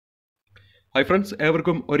Hi friends,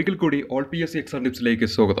 everyone, ഒരിക്കൽ കൂടി all PSC exam ടിപ്സിലേക്ക്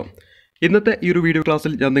സ്വാഗതം. ഇന്നത്തെ ഈ ഒരു വീഡിയോ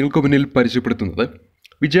ക്ലാസ്സിൽ ഞാൻ നിങ്ങൾക്ക് മുന്നിൽ പരിചയപ്പെടുത്തുന്നത്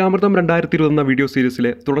വിജയാമൃതം 2020 എന്ന വീഡിയോ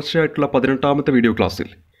സീരീസിലെ തുടർച്ചയായിട്ടുള്ള 18ാമത്തെ വീഡിയോ ക്ലാസ്സിൽ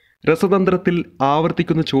രസതന്ത്രത്തിൽ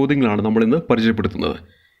ആവർത്തിക്കുന്ന ചോദ്യങ്ങളാണ് നമ്മൾ ഇന്ന് പരിചയപ്പെടുത്തുന്നത്.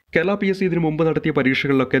 കേരള PSC ഇതിനു മുമ്പ് നടത്തിയ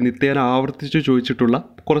പരീക്ഷകളിലൊക്കെ നിത്യേന ആവർത്തിച്ച് ചോദിച്ചിട്ടുള്ള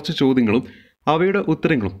കുറച്ച് ചോദ്യങ്ങളും അവയുടെ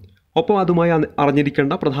ഉത്തരങ്ങളും ഒപ്പം അതുമായി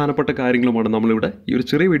അറിഞ്ഞിരിക്കേണ്ട പ്രധാനപ്പെട്ട കാര്യങ്ങളുമാണ് നമ്മളിവിടെ ഈ ഒരു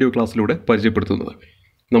ചെറിയ വീഡിയോ ക്ലാസ്സിലൂടെ പരിചയപ്പെടുത്തുന്നത്.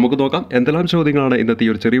 നമുക്ക് നോക്കാം എന്തെല്ലാം ചോദ്യങ്ങളാണ് ഇന്നത്തെ ഈ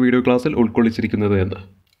ഒരു ചെറിയ വീഡിയോ ക്ലാസ്സിൽ ഉൾക്കൊള്ളിച്ചിരിക്കുന്നത് എന്ന്.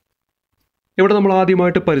 ഇവിടെ നമ്മൾ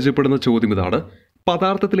ആദ്യമായിട്ട് പരിചയപ്പെടുന്ന ചോദ്യം ഇതാണ്.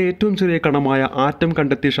 പദാർത്ഥത്തിലെ ഏറ്റവും ചെറിയ കണമായ ആറ്റം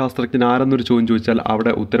കണ്ടെത്തിയ ശാസ്ത്രജ്ഞൻ ആരെന്നൊരു ചോദ്യം ചോദിച്ചാൽ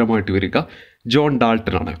അവിടെ ഉത്തരമായിട്ട് വരിക ജോൺ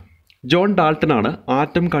ഡാൾട്ടൺ ആണ്. ജോൺ ഡാൾട്ടൺ ആണ്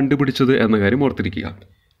ആറ്റം കണ്ടുപിടിച്ചത് എന്ന കാര്യം ഓർത്തിരിക്കുക.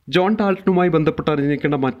 ജോൺ ഡാൾട്ടണുമായി ബന്ധപ്പെട്ട്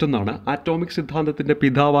അറിഞ്ഞിരിക്കേണ്ട മറ്റൊന്നാണ് ആറ്റോമിക് സിദ്ധാന്തത്തിൻ്റെ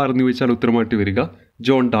പിതാവ് ആരെന്ന് ചോദിച്ചാൽ ഉത്തരമായിട്ട് വരിക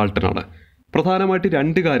ജോൺ ഡാൾട്ടൺ ആണ്. പ്രധാനമായിട്ട്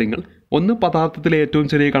രണ്ട് കാര്യങ്ങൾ. ഒന്ന്, പദാർത്ഥത്തിലെ ഏറ്റവും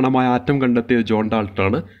ചെറിയ കണമായ ആറ്റം കണ്ടെത്തിയ ജോൺ ഡാൾട്ടൺ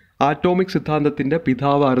ആണ്. ആറ്റോമിക് സിദ്ധാന്തത്തിൻ്റെ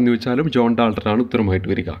പിതാവ് ആരെന്ന് ചോദിച്ചാലും ജോൺ ഡാൾട്ടൺ ആണ് ഉത്തരമായിട്ട്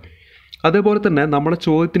വരിക. അതേപോലെ തന്നെ നമ്മുടെ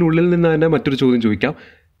ചോദ്യത്തിനുള്ളിൽ നിന്ന് തന്നെ മറ്റൊരു ചോദ്യം ചോദിക്കാം.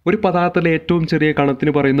 ഒരു പദാർത്ഥത്തിലെ ഏറ്റവും ചെറിയ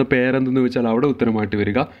കണത്തിന് പറയുന്ന പേരെന്തെന്ന് ചോദിച്ചാൽ അവിടെ ഉത്തരമായിട്ട്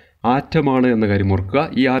വരിക ആറ്റമാണ് എന്ന കാര്യം ഓർക്കുക.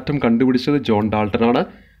 ഈ ആറ്റം കണ്ടുപിടിച്ചത് ജോൺ ഡാൾട്ടൺ ആണ്.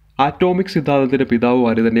 ആറ്റോമിക് സിദ്ധാന്തത്തിൻ്റെ പിതാവ്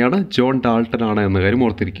ആര് തന്നെയാണ്? ജോൺ ഡാൾട്ടൺ ആണ് എന്ന കാര്യം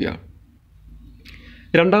ഓർത്തിരിക്കുക.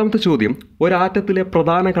 രണ്ടാമത്തെ ചോദ്യം, ഒരാറ്റത്തിലെ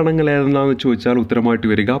പ്രധാന കണങ്ങൾ ഏതെന്നാണെന്ന് ചോദിച്ചാൽ ഉത്തരമായിട്ട്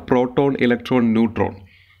വരിക പ്രോട്ടോൺ, ഇലക്ട്രോൺ, ന്യൂട്രോൺ.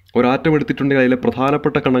 ഒരാറ്റം എടുത്തിട്ടുണ്ടെങ്കിൽ അതിലെ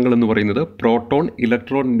പ്രധാനപ്പെട്ട കണങ്ങൾ എന്ന് പറയുന്നത് പ്രോട്ടോൺ,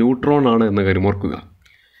 ഇലക്ട്രോൺ, ന്യൂട്രോൺ ആണ് എന്ന കാര്യം ഓർക്കുക.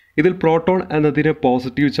 ഇതിൽ പ്രോട്ടോൺ എന്നതിന്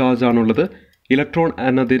പോസിറ്റീവ് ചാർജ് ആണുള്ളത്, ഇലക്ട്രോൺ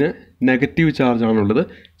എന്നതിന് നെഗറ്റീവ് ചാർജ് ആണുള്ളത്.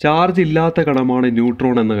 ചാർജ് ഇല്ലാത്ത കണമാണ്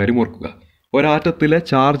ന്യൂട്രോൺ എന്ന കാര്യം ഓർക്കുക. ഒരാറ്റത്തിലെ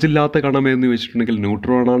ചാർജ് ഇല്ലാത്ത കണമെന്ന് ചോദിച്ചിട്ടുണ്ടെങ്കിൽ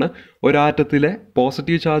ന്യൂട്രോൺ ആണ്. ഒരാറ്റത്തിലെ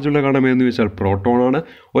പോസിറ്റീവ് ചാർജുള്ള കണമെന്ന് ചോദിച്ചാൽ പ്രോട്ടോൺ ആണ്.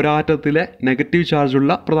 ഒരാറ്റത്തിലെ നെഗറ്റീവ്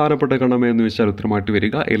ചാർജുള്ള പ്രധാനപ്പെട്ട കണമെന്ന് ചോദിച്ചാൽ ഉത്തരമായിട്ട്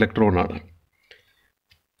വരിക ഇലക്ട്രോൺ ആണ്.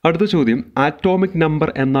 അടുത്ത ചോദ്യം, ആറ്റോമിക്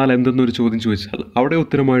നമ്പർ എന്നാൽ എന്തെന്നൊരു ചോദ്യം ചോദിച്ചാൽ അവിടെ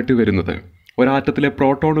ഉത്തരമായിട്ട് വരുന്നത് ഒരാറ്റത്തിലെ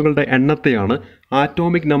പ്രോട്ടോണുകളുടെ എണ്ണത്തെയാണ്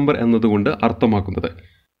ആറ്റോമിക് നമ്പർ എന്നതുകൊണ്ട് അർത്ഥമാക്കുന്നത്.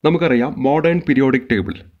 നമുക്കറിയാം മോഡേൺ പീരിയോഡിക്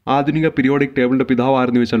ടേബിൾ, ആധുനിക പീരിയോഡിക് ടേബിളിൻ്റെ പിതാവ്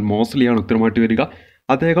ആരെന്ന് ചോദിച്ചാൽ മോസ്ലിയാണ് ഉത്തരമായിട്ട് വരിക.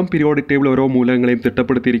 അദ്ദേഹം പീരിയോഡിക് ടേബിൾ ഓരോ മൂലകങ്ങളെയും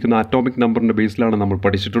തിട്ടപ്പെടുത്തിയിരിക്കുന്ന ആറ്റോമിക് നമ്പറിൻ്റെ ബേസിലാണ് നമ്മൾ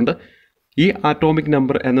പഠിച്ചിട്ടുണ്ട്. ഈ ആറ്റോമിക്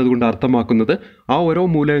നമ്പർ എന്നതുകൊണ്ട് അർത്ഥമാക്കുന്നത് ആ ഓരോ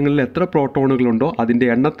മൂലകങ്ങളിൽ എത്ര പ്രോട്ടോണുകളുണ്ടോ അതിൻ്റെ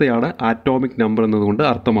എണ്ണത്തെയാണ് ആറ്റോമിക് നമ്പർ എന്നതുകൊണ്ട്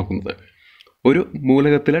അർത്ഥമാക്കുന്നത്. ഒരു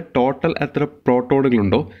മൂലകത്തിലെ ടോട്ടൽ എത്ര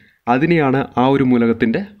പ്രോട്ടോണുകളുണ്ടോ അതിനെയാണ് ആ ഒരു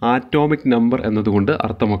മൂലകത്തിൻ്റെ ആറ്റോമിക് നമ്പർ എന്നതുകൊണ്ട്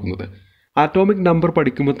അർത്ഥമാക്കുന്നത്. ആറ്റോമിക് നമ്പർ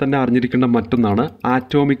പഠിക്കുമ്പോൾ തന്നെ അറിഞ്ഞിരിക്കേണ്ട മറ്റൊന്നാണ്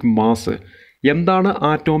ആറ്റോമിക് മാസ്. എന്താണ്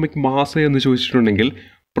ആറ്റോമിക് മാസ് എന്ന് ചോദിച്ചിട്ടുണ്ടെങ്കിൽ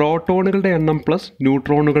പ്രോട്ടോണുകളുടെ എണ്ണം പ്ലസ്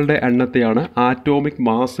ന്യൂട്രോണുകളുടെ എണ്ണത്തെയാണ് ആറ്റോമിക്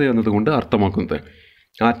മാസ് എന്നതുകൊണ്ട് അർത്ഥമാക്കുന്നത്.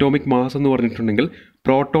 ആറ്റോമിക് മാസ് എന്ന് പറഞ്ഞിട്ടുണ്ടെങ്കിൽ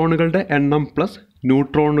പ്രോട്ടോണുകളുടെ എണ്ണം പ്ലസ്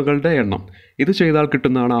ന്യൂട്രോണുകളുടെ എണ്ണം, ഇത് ചെയ്താൽ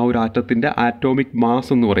കിട്ടുന്നതാണ് ആ ഒരു ആറ്റത്തിൻ്റെ ആറ്റോമിക്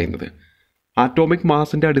മാസ് എന്ന് പറയുന്നത്. ആറ്റോമിക്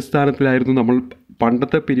മാസിൻ്റെ അടിസ്ഥാനത്തിലായിരുന്നു നമ്മൾ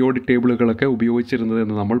പണ്ടത്തെ പീരിയോഡിക് ടേബിളുകളൊക്കെ ഉപയോഗിച്ചിരുന്നത്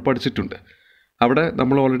എന്ന് നമ്മൾ പഠിച്ചിട്ടുണ്ട്. അവിടെ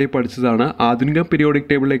നമ്മൾ ഓൾറെഡി പഠിച്ചതാണ്. ആധുനിക പീരിയോഡിക്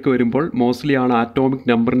ടേബിളിലേക്ക് വരുമ്പോൾ മോസ്റ്റ്ലി ആണ് ആറ്റോമിക്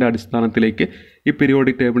നമ്പറിൻ്റെ അടിസ്ഥാനത്തിലേക്ക് ഈ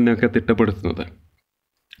പീരിയോഡിക് ടേബിളിനെയൊക്കെ തിട്ടപ്പെടുത്തുന്നത്.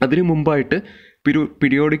 അതിനു മുമ്പായിട്ട്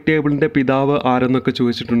പീരിയോഡിക് ടേബിളിൻ്റെ പിതാവ് ആരെന്നൊക്കെ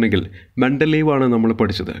ചോദിച്ചിട്ടുണ്ടെങ്കിൽ മെൻഡലീവ് ആണ് നമ്മൾ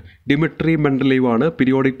പഠിച്ചത്. ഡിമിട്രി മെൻഡലീവ് ആണ്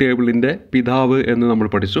പീരിയോഡിക് ടേബിളിൻ്റെ പിതാവ് എന്ന് നമ്മൾ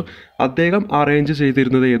പഠിച്ചു. അദ്ദേഹം അറേഞ്ച്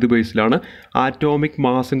ചെയ്തിരുന്നത് ഏത് ബേസിലാണ്? ആറ്റോമിക്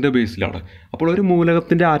മാസിൻ്റെ ബേസിലാണ്. അപ്പോൾ ഒരു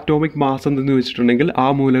മൂലകത്തിൻ്റെ ആറ്റോമിക് മാസ് എന്തെന്ന് ചോദിച്ചിട്ടുണ്ടെങ്കിൽ ആ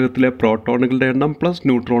മൂലകത്തിലെ പ്രോട്ടോണുകളുടെ എണ്ണം പ്ലസ്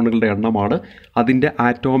ന്യൂട്രോണുകളുടെ എണ്ണമാണ് അതിൻ്റെ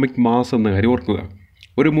ആറ്റോമിക് മാസ് എന്ന കാര്യം ഓർക്കുക.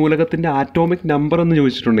 ഒരു മൂലകത്തിൻ്റെ ആറ്റോമിക് നമ്പർ എന്ന്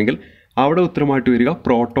ചോദിച്ചിട്ടുണ്ടെങ്കിൽ അവിടെ ഉത്തരമായിട്ട് വരിക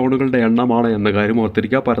പ്രോട്ടോണുകളുടെ എണ്ണമാണ് എന്ന കാര്യം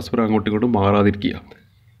ഓർത്തിരിക്കുക. പരസ്പരം അങ്ങോട്ടും ഇങ്ങോട്ടും മാറാതിരിക്കുക.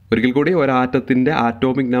 ഒരിക്കൽ കൂടി, ഒരാറ്റത്തിൻ്റെ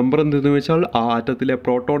ആറ്റോമിക് നമ്പർ എന്തെന്ന് വെച്ചാൽ ആ ആറ്റത്തിലെ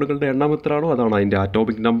പ്രോട്ടോണുകളുടെ എണ്ണം എത്രയാണോ അതാണ് അതിൻ്റെ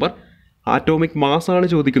ആറ്റോമിക് നമ്പർ. ആറ്റോമിക് മാസ് ആണ്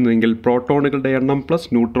ചോദിക്കുന്നതെങ്കിൽ പ്രോട്ടോണുകളുടെ എണ്ണം പ്ലസ്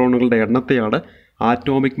ന്യൂട്രോണുകളുടെ എണ്ണത്തെയാണ്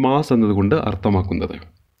ആറ്റോമിക് മാസ് എന്നതുകൊണ്ട് അർത്ഥമാക്കുന്നത്.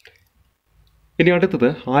 ഇനി അടുത്തത്,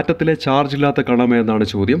 ആറ്റത്തിലെ ചാർജ് ഇല്ലാത്ത കണം എന്നാണ്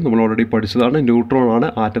ചോദ്യം. നമ്മൾ ഓൾറെഡി പഠിച്ചതാണ്. ന്യൂട്രോൺ ആണ്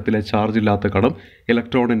ആറ്റത്തിലെ ചാർജ് ഇല്ലാത്ത കണം.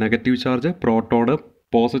 Electron negative charge, proton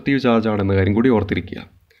positive charge ആണെന്ന കാര്യം കൂടി ഓർത്തിരിക്കുക.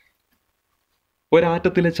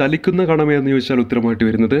 ഒരാറ്റത്തിലെ ചലിക്കുന്ന കണം എന്ന് ചോദിച്ചാൽ ഉത്തരമായിട്ട്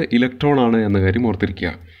വരുന്നത് ഇലക്ട്രോൺ ആണ് എന്ന കാര്യം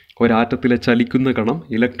ഓർത്തിരിക്കുക. ഒരാറ്റത്തിലെ ചലിക്കുന്ന കണം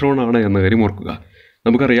ഇലക്ട്രോൺ ആണ് എന്ന കാര്യം ഓർക്കുക.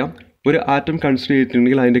 നമുക്കറിയാം ഒരു ആറ്റം കൺസിഡർ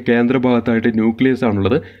ചെയ്തിട്ടുണ്ടെങ്കിൽ അതിൻ്റെ കേന്ദ്രഭാഗത്തായിട്ട് ന്യൂക്ലിയസ്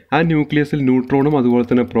ആണുള്ളത്. ആ ന്യൂക്ലിയസിൽ ന്യൂട്രോണും അതുപോലെ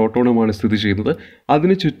തന്നെ പ്രോട്ടോണുമാണ് സ്ഥിതി ചെയ്യുന്നത്.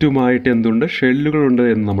 അതിന് ചുറ്റുമായിട്ട് എന്തുണ്ട്? ഷെല്ലുകളുണ്ട്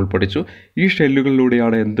എന്ന് നമ്മൾ പഠിച്ചു. ഈ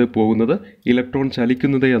ഷെല്ലുകളിലൂടെയാണ് എന്ത് പോകുന്നത്? ഇലക്ട്രോൺ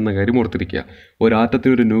ചലിക്കുന്നത് എന്ന കാര്യം ഓർത്തിരിക്കുക.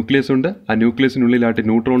 ഒരാറ്റത്തിന് ഒരു ന്യൂക്ലിയസ് ഉണ്ട്. ആ ന്യൂക്ലിയസിനുള്ളിലായിട്ട്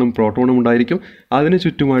ന്യൂട്രോണും പ്രോട്ടോണും ഉണ്ടായിരിക്കും. അതിന്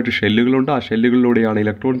ചുറ്റുമായിട്ട് ഷെല്ലുകളുണ്ട്. ആ ഷെല്ലുകളിലൂടെയാണ്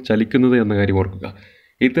ഇലക്ട്രോൺ ചലിക്കുന്നത് എന്ന കാര്യം ഓർക്കുക.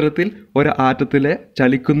 ഇത്തരത്തിൽ ഒരു ആറ്റത്തിലെ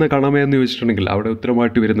ചലിക്കുന്ന കണമെന്ന് ചോദിച്ചിട്ടുണ്ടെങ്കിൽ അവിടെ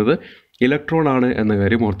ഉത്തരമായിട്ട് വരുന്നത് ഇലക്ട്രോൺ ആണ് എന്ന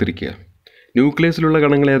കാര്യം ഓർത്തിരിക്കുക. ന്യൂക്ലിയസിലുള്ള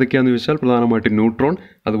കണങ്ങൾ ഏതൊക്കെയാണെന്ന് ചോദിച്ചാൽ പ്രധാനമായിട്ടും ന്യൂട്രോൺ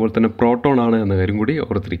അതുപോലെ തന്നെ പ്രോട്ടോൺ ആണ് എന്ന കാര്യം കൂടി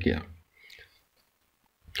ഓർത്തിരിക്കുക.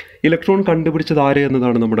 ഇലക്ട്രോൺ കണ്ടുപിടിച്ചത് ആര്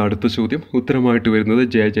എന്നതാണ് നമ്മുടെ അടുത്ത ചോദ്യം. ഉത്തരമായിട്ട് വരുന്നത്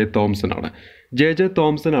ജെ തോംസൺ ആണ്. ജെ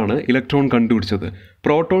തോംസൺ ആണ് ഇലക്ട്രോൺ കണ്ടുപിടിച്ചത്.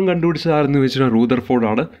 പ്രോട്ടോൺ കണ്ടുപിടിച്ചത് ആരെന്ന് ചോദിച്ചാൽ റൂദർഫോർഡ്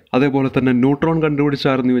ആണ്. അതേപോലെ തന്നെ ന്യൂട്രോൺ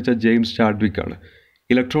കണ്ടുപിടിച്ചത് ആരെന്ന് ചോദിച്ചാൽ ജെയിംസ് ചാഡ്വിക് ആണ്.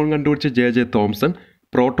 ഇലക്ട്രോൺ കണ്ടുപിടിച്ച ജെ തോംസൺ,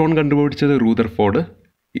 പ്രോട്ടോൺ കണ്ടുപിടിച്ചത് റൂദർഫോർഡ്,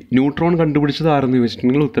 ന്യൂട്രോൺ കണ്ടുപിടിച്ചത് ആരെന്ന്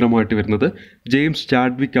ചോദിച്ചിട്ടുണ്ടെങ്കിൽ ഉത്തരമായിട്ട് വരുന്നത് ജെയിംസ്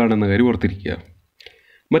ചാഡ്വിക് ആണെന്ന കാര്യം ഓർത്തിരിക്കുക.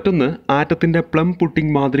 മറ്റൊന്ന്, ആറ്റത്തിൻ്റെ പ്ലം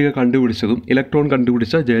പുഡിംഗ് മാതൃക കണ്ടുപിടിച്ചതും ഇലക്ട്രോൺ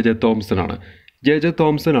കണ്ടുപിടിച്ച ജെ തോംസൺ ആണ്. ജെ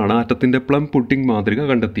തോംസൺ ആണ് ആറ്റത്തിൻ്റെ പ്ലം പുഡിംഗ് മാതൃക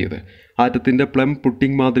കണ്ടെത്തിയത്. ആറ്റത്തിൻ്റെ പ്ലം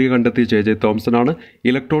പുഡിംഗ് മാതൃക കണ്ടെത്തിയ ജെ തോംസൺ ആണ്.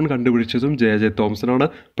 ഇലക്ട്രോൺ കണ്ടുപിടിച്ചതും ജെ തോംസൺ ആണ്.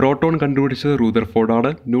 പ്രോട്ടോൺ കണ്ടുപിടിച്ചത് റൂദർഫോർഡ്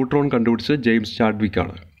ആണ്. ന്യൂട്രോൺ കണ്ടുപിടിച്ചത് ജെയിംസ് ചാഡ്വിക്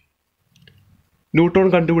ആണ്. ന്യൂട്രോൺ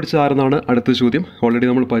കണ്ടുപിടിച്ചത് ആരെന്നാണ് അടുത്ത ചോദ്യം. ഓൾറെഡി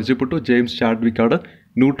നമ്മൾ പരിചയപ്പെട്ടു, ജെയിംസ് ചാഡ്വിക് ആണ്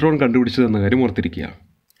ന്യൂട്രോൺ കണ്ടുപിടിച്ചതെന്ന കാര്യം ഓർത്തിരിക്കുക.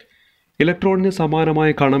 ഇലക്ട്രോണിന് സമാനമായ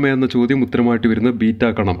കണം എന്ന ചോദ്യം ഉത്തരമായിട്ട് വരുന്നത് ബീറ്റ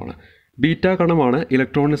കണമാണ്. ബീറ്റ കണമാണ്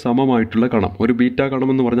ഇലക്ട്രോണിന് സമമായിട്ടുള്ള കണം. ഒരു ബീറ്റ കണം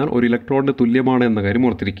എന്ന് പറഞ്ഞാൽ ഒരു ഇലക്ട്രോണിന് തുല്യമാണ് എന്ന കാര്യം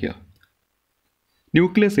ഓർത്തിരിക്കുക.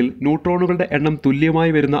 ന്യൂക്ലിയസിൽ ന്യൂട്രോണുകളുടെ എണ്ണം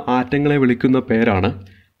തുല്യമായി വരുന്ന ആറ്റങ്ങളെ വിളിക്കുന്ന പേരാണ്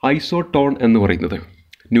ഐസോടോൺ എന്ന് പറയുന്നത്.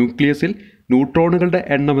 ന്യൂക്ലിയസിൽ ന്യൂട്രോണുകളുടെ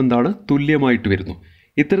എണ്ണം എന്താണ്? തുല്യമായിട്ട് വരുന്നു.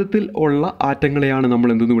 ഇത്തരത്തിൽ ഉള്ള ആറ്റങ്ങളെയാണ്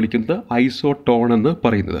നമ്മൾ എന്തെന്ന് വിളിക്കുന്നത്? ഐസോടോൺ എന്ന്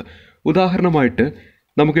പറയുന്നത്. ഉദാഹരണമായിട്ട്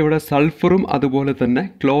നമുക്കിവിടെ സൾഫറും അതുപോലെ തന്നെ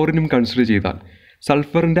ക്ലോറിനും കൺസിഡർ ചെയ്താൽ,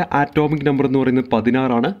 സൾഫറിൻ്റെ ആറ്റോമിക് നമ്പർ എന്ന് പറയുന്നത്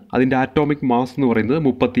 16 ആണ്. അതിൻ്റെ ആറ്റോമിക് മാസ് എന്ന് പറയുന്നത്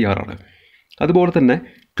 36 ആണ്. അതുപോലെ തന്നെ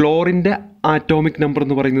ക്ലോറിൻ്റെ ആറ്റോമിക് നമ്പർ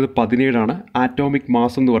എന്ന് പറയുന്നത് 17 ആണ്. ആറ്റോമിക്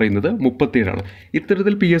മാസ് എന്ന് പറയുന്നത് 37 ആണ്.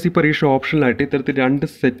 ഇത്തരത്തിൽ PSC പരീക്ഷ ഓപ്ഷനിലായിട്ട് ഇത്തരത്തിൽ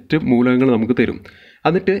 2 സെറ്റ് മൂലകങ്ങൾ നമുക്ക് തരും.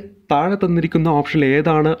 എന്നിട്ട് താഴെ തന്നിരിക്കുന്ന ഓപ്ഷനിൽ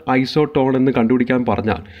ഏതാണ് ഐസോടോൺ എന്ന് കണ്ടുപിടിക്കാൻ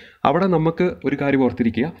പറഞ്ഞാൽ അവിടെ നമുക്ക് ഒരു കാര്യം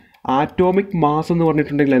ഓർത്തിരിക്കുക. ആറ്റോമിക് മാസ് എന്ന്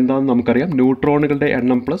പറഞ്ഞിട്ടുണ്ടെങ്കിൽ എന്താണെന്ന് നമുക്കറിയാം. ന്യൂട്രോണുകളുടെ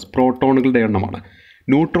എണ്ണം പ്ലസ് പ്രോട്ടോണുകളുടെ എണ്ണമാണ്.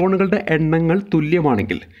 ന്യൂട്രോണുകളുടെ എണ്ണങ്ങൾ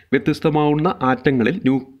തുല്യമാണെങ്കിൽ, വ്യത്യസ്തമാവുന്ന ആറ്റങ്ങളിൽ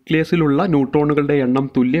ന്യൂക്ലിയസിലുള്ള ന്യൂട്രോണുകളുടെ എണ്ണം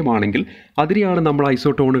തുല്യമാണെങ്കിൽ അതിനെയാണ് നമ്മൾ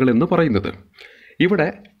ഐസോടോണുകൾ എന്ന് പറയുന്നത്. ഇവിടെ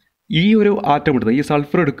ഈ ഒരു ആറ്റം എടുത്താൽ, ഈ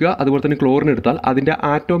സൾഫർ എടുക്കുക, അതുപോലെ തന്നെ ക്ലോറിൻ എടുത്താൽ അതിൻ്റെ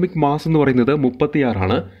ആറ്റോമിക് മാസ് എന്ന് പറയുന്നത് 36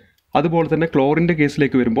 ആണ്. അതുപോലെ തന്നെ ക്ലോറിൻ്റെ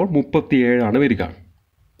കേസിലേക്ക് വരുമ്പോൾ 37 ആണ് വരിക.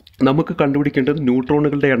 നമുക്ക് കണ്ടുപിടിക്കേണ്ടത്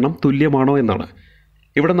ന്യൂട്രോണുകളുടെ എണ്ണം തുല്യമാണോ എന്നാണ്.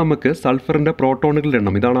 ഇവിടെ നമുക്ക് സൾഫറിൻ്റെ പ്രോട്ടോണുകളുടെ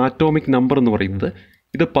എണ്ണം, ഇതാണ് ആറ്റോമിക് നമ്പർ എന്ന് പറയുന്നത്,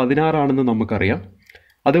 ഇത് 16 ആണെന്ന് നമുക്കറിയാം.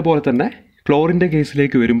 അതുപോലെ തന്നെ ക്ലോറിൻ്റെ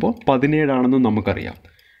കേസിലേക്ക് വരുമ്പോൾ 17 ആണെന്നും നമുക്കറിയാം.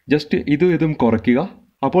 ജസ്റ്റ് ഇതും കുറയ്ക്കുക.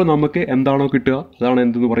 അപ്പോൾ നമുക്ക് എന്താണോ കിട്ടുക അതാണ്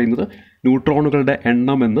എന്തെന്ന് പറയുന്നത്? ന്യൂട്രോണുകളുടെ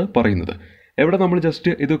എണ്ണം എന്ന് പറയുന്നത്. ഇവിടെ നമ്മൾ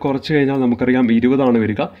ജസ്റ്റ് ഇത് കുറച്ച് കഴിഞ്ഞാൽ നമുക്കറിയാം 20 ആണ്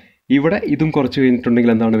വരിക. ഇവിടെ ഇതും കുറച്ച്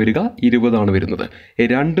കഴിഞ്ഞിട്ടുണ്ടെങ്കിൽ എന്താണ് വരിക? 20 ആണ് വരുന്നത്.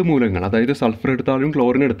 2 മൂലകങ്ങൾ, അതായത് സൾഫർ എടുത്താലും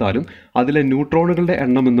ക്ലോറിൻ എടുത്താലും അതിലെ ന്യൂട്രോണുകളുടെ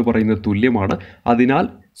എണ്ണം എന്ന് പറയുന്നത് തുല്യമാണ്. അതിനാൽ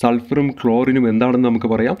സൾഫറും ക്ലോറിനും എന്താണെന്ന് നമുക്ക്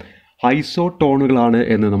പറയാം? ഐസോടോണുകളാണ്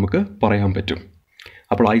എന്ന് നമുക്ക് പറയാൻ പറ്റും.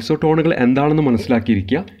 അപ്പോൾ ഐസോടോണുകൾ എന്താണെന്ന്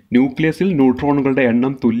മനസ്സിലാക്കിയിരിക്കുക. ന്യൂക്ലിയസിൽ ന്യൂട്രോണുകളുടെ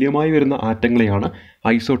എണ്ണം തുല്യമായി വരുന്ന ആറ്റങ്ങളെയാണ്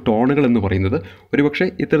ഐസോടോണുകൾ എന്ന് പറയുന്നത്. ഒരുപക്ഷെ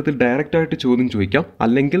ഇത്തരത്തിൽ ഡയറക്റ്റായിട്ട് ചോദ്യം ചോദിക്കാം.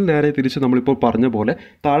 അല്ലെങ്കിൽ നേരെ തിരിച്ച് നമ്മളിപ്പോൾ പറഞ്ഞ പോലെ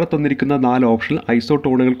താഴെ തന്നിരിക്കുന്ന 4 ഓപ്ഷനിൽ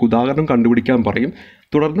ഐസോടോണുകൾക്ക് ഉദാഹരണം കണ്ടുപിടിക്കാൻ പറയും.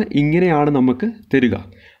 തുടർന്ന് ഇങ്ങനെയാണ് നമുക്ക് തരിക.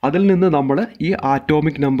 അതിൽ നിന്ന് നമ്മൾ ഈ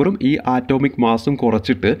ആറ്റോമിക് നമ്പറും ഈ ആറ്റോമിക് മാസും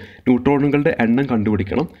കുറച്ചിട്ട് ന്യൂട്രോണുകളുടെ എണ്ണം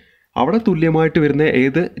കണ്ടുപിടിക്കണം. അവിടെ തുല്യമായിട്ട് വരുന്ന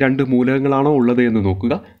ഏത് 2 മൂലകങ്ങളാണോ ഉള്ളത് എന്ന്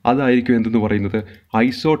നോക്കുക. അതായിരിക്കും എന്തെന്ന് പറയുന്നത്?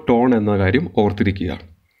 ഐസോടോൺ എന്ന കാര്യം ഓർത്തിരിക്കുക.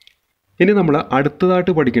 ഇനി നമ്മൾ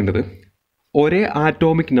അടുത്തതായിട്ട് പഠിക്കേണ്ടത് ഒരേ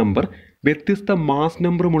ആറ്റോമിക് നമ്പർ വ്യത്യസ്ത മാസ്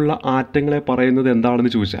നമ്പറുമുള്ള ആറ്റങ്ങളെ പറയുന്നത്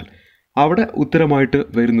എന്താണെന്ന് ചോദിച്ചാൽ അവിടെ ഉത്തരമായിട്ട്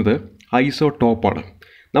വരുന്നത് ഐസോടോപ്പാണ്.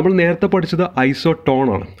 നമ്മൾ നേരത്തെ പഠിച്ചത് ഐസോടോൺ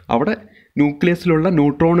ആണ്. അവിടെ ന്യൂക്ലിയസിലുള്ള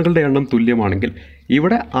ന്യൂട്രോണുകളുടെ എണ്ണം തുല്യമാണെങ്കിൽ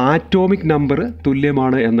ഇവിടെ ആറ്റോമിക് നമ്പർ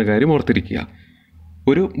തുല്യമാണ് എന്ന കാര്യം ഓർത്തിരിക്കുക.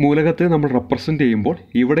 ഒരു മൂലകത്തെ നമ്മൾ റെപ്രസെൻ്റ് ചെയ്യുമ്പോൾ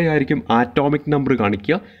ഇവിടെയായിരിക്കും ആറ്റോമിക് നമ്പർ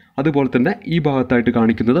കാണിക്കുക. അതുപോലെ തന്നെ ഈ ഭാഗത്തായിട്ട്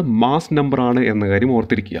കാണിക്കുന്നത് മാസ് നമ്പറാണ് എന്ന കാര്യം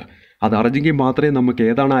ഓർത്തിരിക്കുക. അത് അറിഞ്ഞെങ്കിൽ മാത്രമേ നമുക്ക്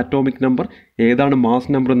ഏതാണ് ആറ്റോമിക് നമ്പർ ഏതാണ്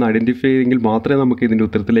മാസ് നമ്പർ എന്ന് ഐഡൻറ്റിഫൈ ചെയ്തെങ്കിൽ മാത്രമേ നമുക്ക് ഇതിൻ്റെ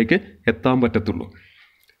ഉത്തരത്തിലേക്ക് എത്താൻ പറ്റത്തുള്ളൂ.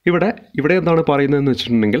 ഇവിടെ എന്താണ് പറയുന്നതെന്ന്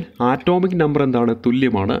വെച്ചിട്ടുണ്ടെങ്കിൽ ആറ്റോമിക് നമ്പർ എന്താണ്?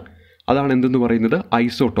 തുല്യമാണ്. അതാണ് എന്തെന്ന് പറയുന്നത്?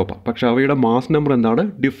 ഐസോടോപ്പ്. പക്ഷേ അവയുടെ മാസ് നമ്പർ എന്താണ്?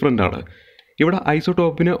 ഡിഫറൻ്റ് ആണ്. ഇവിടെ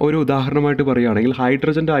ഐസോടോപ്പിന് ഒരു ഉദാഹരണമായിട്ട് പറയുകയാണെങ്കിൽ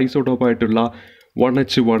ഹൈഡ്രജൻ്റെ ഐസോടോപ്പായിട്ടുള്ള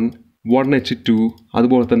 1H1, 1H2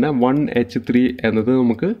 അതുപോലെ തന്നെ 1H3 എന്നത്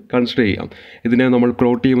നമുക്ക് കൺസിഡർ ചെയ്യാം. ഇതിനെ നമ്മൾ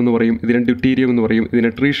പ്രോട്ടിയം എന്ന് പറയും, ഇതിനെ ഡ്യൂട്ടീരിയം എന്ന് പറയും,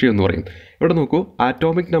 ഇതിനെ ട്രീഷ്യം എന്ന് പറയും. ഇവിടെ നോക്കൂ,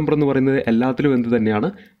 ആറ്റോമിക് നമ്പർ എന്ന് പറയുന്നത് എല്ലാത്തിലും എന്ത് തന്നെയാണ്?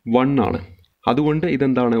 1 ആണ്. അതുകൊണ്ട്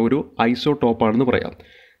ഇതെന്താണ്? ഒരു ഐസോടോപ്പാണെന്ന് പറയാം.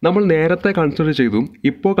 നമ്മൾ നേരത്തെ കൺസിഡർ ചെയ്തും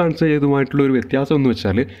ഇപ്പോൾ കൺസിഡർ ചെയ്തതുമായിട്ടുള്ള ഒരു വ്യത്യാസം എന്ന്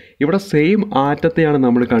വെച്ചാൽ ഇവിടെ സെയിം ആറ്റത്തെയാണ്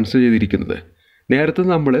നമ്മൾ കൺസിഡർ ചെയ്തിരിക്കുന്നത്. നേരത്തെ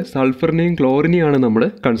നമ്മൾ സൾഫറിനെയും ക്ലോറിനെയാണ് നമ്മൾ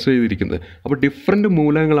കൺസിഡർ ചെയ്തിരിക്കുന്നത്. അപ്പോൾ ഡിഫറൻറ്റ്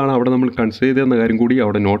മൂലകങ്ങളാണ് അവിടെ നമ്മൾ കൺസിഡർ ചെയ്തതെന്ന കാര്യം കൂടി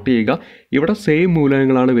അവിടെ നോട്ട് ചെയ്യുക. ഇവിടെ സെയിം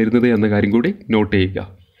മൂലകങ്ങളാണ് വരുന്നത് എന്ന കാര്യം കൂടി നോട്ട് ചെയ്യുക.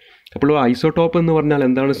 അപ്പോൾ ഐസോടോപ്പ് എന്ന് പറഞ്ഞാൽ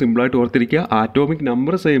എന്താണ്? സിമ്പിളായിട്ട് ഓർത്തിരിക്കുക. ആറ്റോമിക്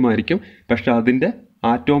നമ്പർ സെയിം ആയിരിക്കും, പക്ഷേ അതിൻ്റെ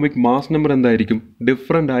ആറ്റോമിക് മാസ് നമ്പർ എന്തായിരിക്കും?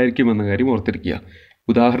 ഡിഫറൻ്റ് ആയിരിക്കും എന്ന കാര്യം ഓർത്തിരിക്കുക.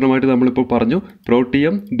 ഉദാഹരണമായിട്ട് നമ്മളിപ്പോൾ പറഞ്ഞു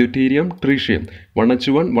protium, deuterium, tritium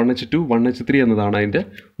 1H1, 1H2, 1H3 എന്നതാണ് അതിൻ്റെ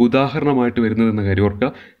ഉദാഹരണമായിട്ട് വരുന്നതെന്ന കാര്യം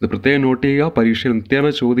ഓർക്കുക. ഇത് പ്രത്യേകം നോട്ട് ചെയ്യുക. പരീക്ഷയിൽ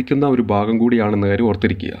നിത്യേന ചോദിക്കുന്ന ഒരു ഭാഗം കൂടിയാണെന്ന കാര്യം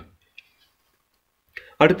ഓർത്തിരിക്കുക.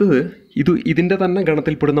 അടുത്തത് ഇതിൻ്റെ തന്നെ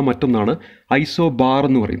ഗണത്തിൽപ്പെടുന്ന മറ്റൊന്നാണ് ഐസോബാർ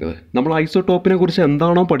എന്ന് പറയുന്നത്. നമ്മൾ ഐസോടോപ്പിനെ കുറിച്ച്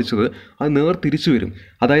എന്താണോ പഠിച്ചത് അത് നേർ തിരിച്ചു വരും.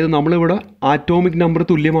 അതായത് നമ്മളിവിടെ ആറ്റോമിക് നമ്പർ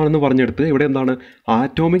തുല്യമാണെന്ന് പറഞ്ഞെടുത്ത് ഇവിടെ എന്താണ്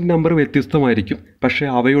ആറ്റോമിക് നമ്പർ വ്യത്യസ്തമായിരിക്കും, പക്ഷേ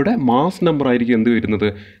അവയുടെ മാസ് നമ്പർ ആയിരിക്കും എന്ത് വരുന്നത്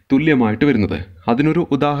തുല്യമായിട്ട് വരുന്നത്. അതിനൊരു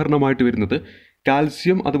ഉദാഹരണമായിട്ട് വരുന്നത്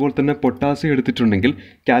കാൽസ്യം അതുപോലെ തന്നെ പൊട്ടാസ്യം എടുത്തിട്ടുണ്ടെങ്കിൽ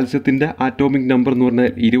കാൽസ്യത്തിൻ്റെ ആറ്റോമിക് നമ്പർ എന്ന്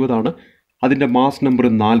പറഞ്ഞാൽ 20 അതിൻ്റെ മാസ് നമ്പർ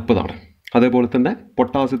 40. അതേപോലെ തന്നെ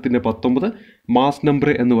പൊട്ടാസ്യത്തിൻ്റെ 19, മാസ് നമ്പർ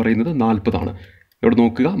എന്ന് പറയുന്നത് 40. ഇവിടെ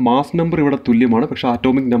നോക്കുക, മാസ് നമ്പർ ഇവിടെ തുല്യമാണ്, പക്ഷേ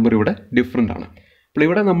ആറ്റോമിക് നമ്പർ ഇവിടെ ഡിഫറൻ്റ് ആണ്. അപ്പോൾ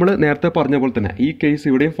ഇവിടെ നമ്മൾ നേരത്തെ പറഞ്ഞ പോലെ തന്നെ ഈ കേസ്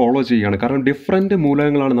ഇവിടെയും ഫോളോ ചെയ്യുകയാണ്. കാരണം ഡിഫറൻറ്റ്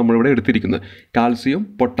മൂലകങ്ങളാണ് നമ്മളിവിടെ എടുത്തിരിക്കുന്നത്. കാൽസ്യവും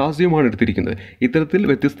പൊട്ടാസ്യവുമാണ് എടുത്തിരിക്കുന്നത്. ഇത്തരത്തിൽ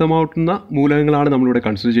വ്യത്യസ്തമായിട്ടുന്ന മൂലകങ്ങളാണ് നമ്മളിവിടെ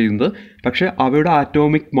കൺസിഡർ ചെയ്യുന്നത്. പക്ഷേ അവയുടെ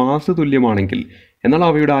ആറ്റോമിക് മാസ് തുല്യമാണെങ്കിൽ എന്നാൽ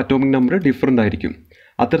അവയുടെ ആറ്റോമിക് നമ്പർ ഡിഫറൻ്റ് ആയിരിക്കും.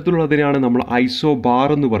 അത്തരത്തിലുള്ളതിനെയാണ് നമ്മൾ ഐസോബാർ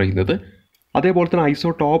എന്ന് പറയുന്നത്. അതേപോലെ തന്നെ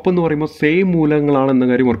ഐസോടോപ്പ് എന്ന് പറയുമ്പോൾ സെയിം മൂലകങ്ങളാണെന്ന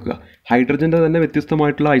കാര്യം ഓർക്കുക. ഹൈഡ്രജൻ്റെ തന്നെ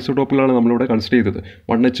വ്യത്യസ്തമായിട്ടുള്ള ഐസോടോപ്പുകളാണ് നമ്മളിവിടെ കൺസിഡർ ചെയ്തത്.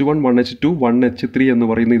 1H1, 1H2, 1H3 എന്ന്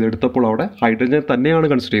പറയുന്ന ഇതെടുത്തപ്പോൾ അവിടെ ഹൈഡ്രജൻ തന്നെയാണ്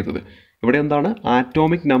കൺസിഡർ ചെയ്തത്. ഇവിടെ എന്താണ്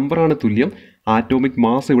ആറ്റോമിക് നമ്പറാണ് തുല്യം, ആറ്റോമിക്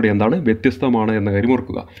മാസ് ഇവിടെ എന്താണ് വ്യത്യസ്തമാണ് എന്ന കാര്യം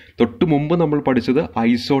ഓർക്കുക. തൊട്ട് മുമ്പ് നമ്മൾ പഠിച്ചത്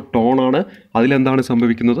ഐസോടോൺ ആണ്. അതിലെന്താണ്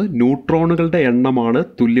സംഭവിക്കുന്നത്, ന്യൂട്രോണുകളുടെ എണ്ണമാണ്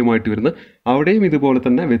തുല്യമായിട്ട് വരുന്നത്. അവിടെയും ഇതുപോലെ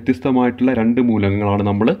തന്നെ വ്യത്യസ്തമായിട്ടുള്ള 2 മൂലകങ്ങളാണ്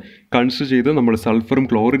നമ്മൾ കൺസിഡർ ചെയ്ത് നമ്മൾ സൾഫറും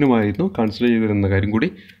ക്ലോറിനുമായിരുന്നു കൺസിഡർ ചെയ്തിരുന്ന കാര്യം കൂടി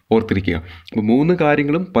ഓർത്തിരിക്കുക. അപ്പോൾ 3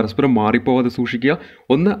 കാര്യങ്ങളും പരസ്പരം മാറിപ്പോകാതെ സൂക്ഷിക്കുക.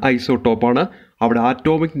 ഒന്ന് ഐസോടോപ്പാണ്, അവിടെ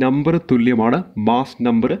ആറ്റോമിക് നമ്പർ തുല്യമാണ്, മാസ്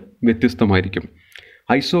നമ്പർ വ്യത്യസ്തമായിരിക്കും.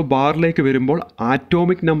 ഐസോബാറിലേക്ക് വരുമ്പോൾ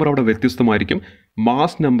ആറ്റോമിക് നമ്പർ അവിടെ വ്യത്യസ്തമായിരിക്കും,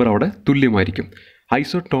 മാസ് നമ്പർ അവിടെ തുല്യമായിരിക്കും.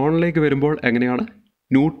 ഐസോടോണിലേക്ക് വരുമ്പോൾ എങ്ങനെയാണ്,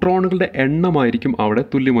 ന്യൂട്രോണുകളുടെ എണ്ണമായിരിക്കും അവിടെ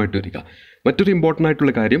തുല്യമായിട്ട് വരിക. മറ്റൊരു ഇമ്പോർട്ടൻ്റ്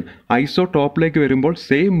ആയിട്ടുള്ള കാര്യം, ഐസോടോപ്പിലേക്ക് വരുമ്പോൾ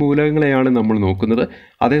സെയിം മൂലകങ്ങളെയാണ് നമ്മൾ നോക്കുന്നത്.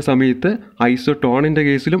 അതേ സമയത്ത് ഐസോടോണിൻ്റെ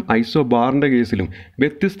കേസിലും ഐസോബാറിൻ്റെ കേസിലും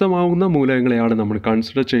വ്യത്യസ്തമാകുന്ന മൂലകങ്ങളെയാണ് നമ്മൾ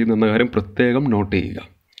കൺസിഡർ ചെയ്യുന്നതെന്ന കാര്യം പ്രത്യേകം നോട്ട് ചെയ്യുക.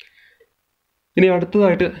 ഇനി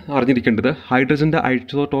അടുത്തതായിട്ട് അറിഞ്ഞിരിക്കേണ്ടത് ഹൈഡ്രജൻ്റെ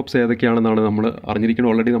ഐസോടോപ്സ് ഏതൊക്കെയാണെന്നാണ് നമ്മൾ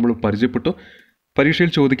അറിഞ്ഞിരിക്കുന്നത്. ഓൾറെഡി നമ്മൾ പരിചയപ്പെട്ടു.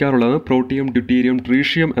 പരീക്ഷയിൽ ചോദിക്കാറുള്ളത് പ്രോട്ടിയം, ഡ്യൂട്ടീരിയം,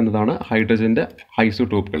 ട്രീഷ്യം എന്നതാണ് ഹൈഡ്രജൻ്റെ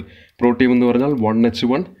ഐസോടോപ്പുകൾ. പ്രോട്ടിയം എന്ന് പറഞ്ഞാൽ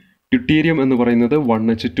 1H1, ഡ്യൂട്ടീരിയം എന്ന് പറയുന്നത്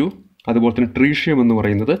 1H2, അതുപോലെ തന്നെ ട്രീഷ്യം എന്ന്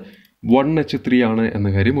പറയുന്നത് 1H3 ആണ് എന്ന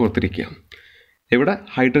കാര്യം ഓർത്തിരിക്കുക. ഇവിടെ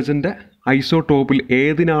ഹൈഡ്രജൻ്റെ ഐസോടോപ്പിൽ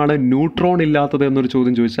ഏതിനാണ് ന്യൂട്രോൺ ഇല്ലാത്തത് എന്നൊരു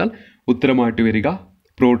ചോദ്യം ചോദിച്ചാൽ ഉത്തരമായിട്ട് വരിക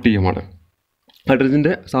പ്രോട്ടിയമാണ്.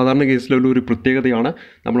 ഹൈഡ്രജൻ്റെ സാധാരണ കേസിലുള്ള ഒരു പ്രത്യേകതയാണ്,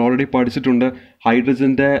 നമ്മൾ ഓൾറെഡി പഠിച്ചിട്ടുണ്ട്,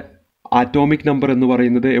 ഹൈഡ്രജൻ്റെ ആറ്റോമിക് നമ്പർ എന്ന്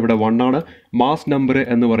പറയുന്നത് ഇവിടെ 1 ആണ്, മാസ് നമ്പർ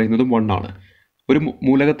എന്ന് പറയുന്നതും 1 ആണ്. ഒരു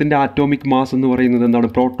മൂലകത്തിൻ്റെ ആറ്റോമിക് മാസ് എന്ന് പറയുന്നത് എന്താണ്,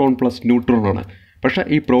 പ്രോട്ടോൺ പ്ലസ് ന്യൂട്രോൺ ആണ്. പക്ഷേ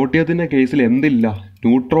ഈ പ്രോട്ടിയത്തിൻ്റെ കേസിൽ എന്തില്ല,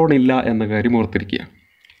 ന്യൂട്രോൺ ഇല്ല എന്ന കാര്യം ഓർത്തിരിക്കുക.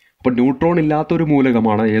 അപ്പോൾ ന്യൂട്രോൺ ഇല്ലാത്തൊരു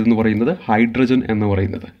മൂലകമാണ് ഏതെന്ന് പറയുന്നത് ഹൈഡ്രജൻ എന്ന്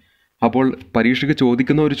പറയുന്നത്. അപ്പോൾ പരീക്ഷയ്ക്ക്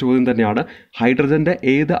ചോദിക്കുന്ന ഒരു ചോദ്യം തന്നെയാണ്, ഹൈഡ്രജൻ്റെ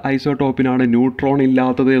ഏത് ഐസോടോപ്പിനാണ് ന്യൂട്രോൺ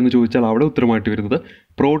ഇല്ലാത്തത് എന്ന് ചോദിച്ചാൽ അവിടെ ഉത്തരമായിട്ട് വരുന്നത്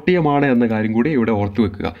പ്രോട്ടിയമാണ് എന്ന കാര്യം കൂടി ഇവിടെ ഓർത്ത്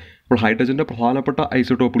വെക്കുക. അപ്പോൾ ഹൈഡ്രജൻ്റെ പ്രധാനപ്പെട്ട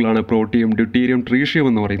ഐസോടോപ്പുകളാണ് പ്രോട്ടിയം, ഡ്യൂട്ടീരിയം, ട്രീഷ്യം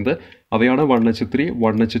എന്ന് പറയുന്നത്. അവയാണ് 1H3,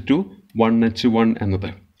 1H2, 1H1 എന്നത്.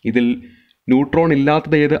 ഇതിൽ ന്യൂട്രോൺ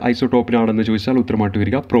ഇല്ലാത്തത് ഏത് ഐസോടോപ്പിനാണെന്ന് ചോദിച്ചാൽ ഉത്തരമായിട്ട്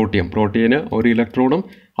വരിക പ്രോട്ടിയം. പ്രോട്ടിയന് ഒരു ഇലക്ട്രോണും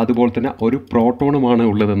അതുപോലെ തന്നെ ഒരു പ്രോട്ടോണുമാണ്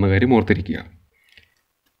ഉള്ളതെന്ന കാര്യം ഓർത്തിരിക്കുക.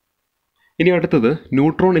 ഇനി അടുത്തത്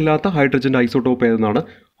ന്യൂട്രോൺ ഇല്ലാത്ത ഹൈഡ്രജൻ്റെ ഐസോടോപ്പ് ഏതെന്നാണ്.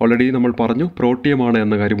 ഓൾറെഡി നമ്മൾ പറഞ്ഞു പ്രോട്ടിയമാണ്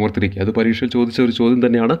എന്ന കാര്യം ഓർത്തിരിക്കുക. അത് പരീക്ഷയിൽ ചോദിച്ച ഒരു ചോദ്യം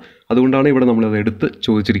തന്നെയാണ്, അതുകൊണ്ടാണ് ഇവിടെ നമ്മളത് എടുത്ത്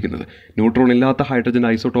ചോദിച്ചിരിക്കുന്നത്. ന്യൂട്രോൺ ഇല്ലാത്ത ഹൈഡ്രജൻ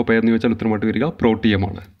ഐസോടോപ്പ് ഏതെന്ന് ചോദിച്ചാൽ ഉത്തരമായിട്ട് വരിക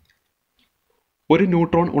പ്രോട്ടിയമാണ്. ഒരു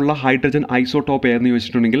ന്യൂട്രോൺ ഉള്ള ഹൈഡ്രജൻ ഐസോടോപ്പ് ഏതെന്ന്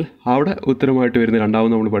ചോദിച്ചിട്ടുണ്ടെങ്കിൽ അവിടെ ഉത്തരമായിട്ട് വരുന്ന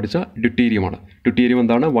രണ്ടാമത് നമ്മൾ പഠിച്ച ഡ്യൂട്ടീരിയമാണ്. ഡ്യൂട്ടീരിയം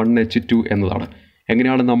എന്താണ്, 1H2 എന്നതാണ്.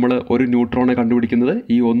 എങ്ങനെയാണ് നമ്മൾ ഒരു ന്യൂട്രോണെ കണ്ടുപിടിക്കുന്നത്,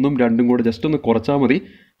 ഈ 1ഉം 2ഉം കൂടെ ജസ്റ്റ് ഒന്ന് കുറച്ചാൽ മതി.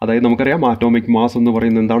 അതായത് നമുക്കറിയാം ആറ്റോമിക് മാസ് എന്ന്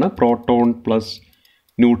പറയുന്നത് എന്താണ്, പ്രോട്ടോൺ പ്ലസ്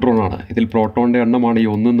ന്യൂട്രോൺ ആണ്. ഇതിൽ പ്രോട്ടോണിൻ്റെ എണ്ണമാണ് ഈ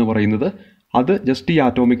 1 എന്ന് പറയുന്നത്. അത് ജസ്റ്റ് ഈ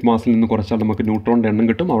ആറ്റോമിക് മാസിൽ നിന്ന് കുറച്ചാൽ നമുക്ക് ന്യൂട്രോണിൻ്റെ എണ്ണം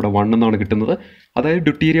കിട്ടും. അവിടെ 1 എന്നാണ് കിട്ടുന്നത്. അതായത്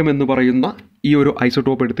ഡ്യൂട്ടീരിയം എന്ന് പറയുന്ന ഈ ഒരു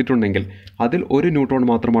ഐസോടോപ്പ് എടുത്തിട്ടുണ്ടെങ്കിൽ അതിൽ ഒരു ന്യൂട്രോൺ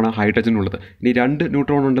മാത്രമാണ് ഹൈഡ്രജൻ ഉള്ളത്. ഇനി 2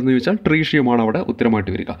 ന്യൂട്രോൺ ഉണ്ടെന്ന് ചോദിച്ചാൽ ട്രീഷ്യമാണ് അവിടെ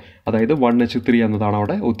ഉത്തരമായിട്ട് വരിക. അതായത് 1H3 എന്നതാണ്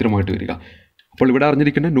അവിടെ ഉത്തരമായിട്ട് വരിക. അപ്പോൾ ഇവിടെ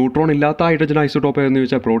അറിഞ്ഞിരിക്കുന്ന ന്യൂട്രോൺ ഇല്ലാത്ത ഹൈഡ്രജൻ ഐസോടോപ്പ് എന്ന്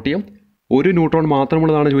ചോദിച്ചാൽ പ്രോട്ടിയം, ഒരു ന്യൂട്രോൺ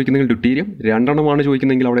മാത്രമുള്ളതാണ് ചോദിക്കുന്നതെങ്കിൽ ഡ്യൂട്ടീരിയം, 2 എണ്ണമാണ്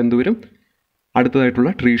ചോദിക്കുന്നതെങ്കിൽ അവിടെ എന്ത് വരും, അടുത്തതായിട്ടുള്ള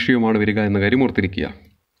ട്രീഷ്യമാണ് വരിക എന്ന കാര്യം ഓർത്തിരിക്കുക.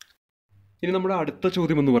 ഇനി നമ്മുടെ അടുത്ത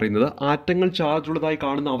ചോദ്യം എന്ന് പറയുന്നത് ആറ്റങ്ങൾ ചാർജ് ഉള്ളതായി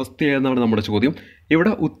കാണുന്ന അവസ്ഥയെന്നാണ് നമ്മുടെ ചോദ്യം.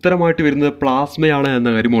 ഇവിടെ ഉത്തരമായിട്ട് വരുന്നത് പ്ലാസ്മയാണ്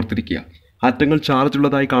എന്ന കാര്യം ഓർത്തിരിക്കുക. ആറ്റങ്ങൾ ചാർജ്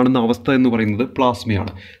ഉള്ളതായി കാണുന്ന അവസ്ഥ എന്ന് പറയുന്നത്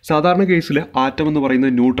പ്ലാസ്മയാണ്. സാധാരണ കേസിൽ ആറ്റം എന്ന്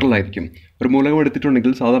പറയുന്നത് ന്യൂട്രൽ ആയിരിക്കും. ഒരു മൂലകം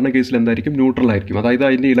എടുത്തിട്ടുണ്ടെങ്കിൽ സാധാരണ കേസിൽ എന്തായിരിക്കും, ന്യൂട്രൽ ആയിരിക്കും. അതായത്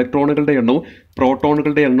അതിൻ്റെ ഇലക്ട്രോണുകളുടെ എണ്ണവും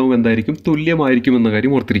പ്രോട്ടോണുകളുടെ എണ്ണവും എന്തായിരിക്കും, തുല്യമായിരിക്കും എന്ന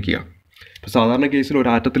കാര്യം ഓർത്തിരിക്കുക. ഇപ്പോൾ സാധാരണ കേസിൽ ഒരു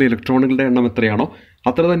ആറ്റത്തിലെ ഇലക്ട്രോണുകളുടെ എണ്ണം എത്രയാണോ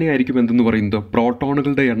അത്ര തന്നെയായിരിക്കും എന്തെന്ന് പറയുന്നത്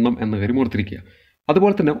പ്രോട്ടോണുകളുടെ എണ്ണം എന്ന കാര്യം ഓർത്തിരിക്കുക.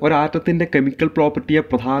 അതുപോലെ തന്നെ ഒരു ആറ്റത്തിൻ്റെ കെമിക്കൽ പ്രോപ്പർട്ടിയെ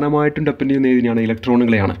പ്രധാനമായിട്ടും ഡിപ്പെൻഡ് ചെയ്യുന്ന ഏതിനെയാണ്?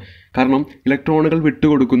 ഇലക്ട്രോണുകളെയാണ്. കാരണം ഇലക്ട്രോണുകൾ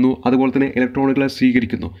വിട്ടുകൊടുക്കുന്നു, അതുപോലെ തന്നെ ഇലക്ട്രോണുകളെ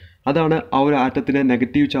സ്വീകരിക്കുന്നു. അതാണ് ആ ഒരു ആറ്റത്തിൻ്റെ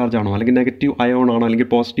നെഗറ്റീവ് ചാർജ് ആണോ അല്ലെങ്കിൽ നെഗറ്റീവ് അയോൺ ആണോ അല്ലെങ്കിൽ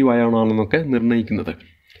പോസിറ്റീവ് അയോൺ ആണോ എന്നൊക്കെ നിർണ്ണയിക്കുന്നത്.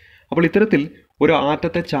 അപ്പോൾ ഇത്തരത്തിൽ ഒരു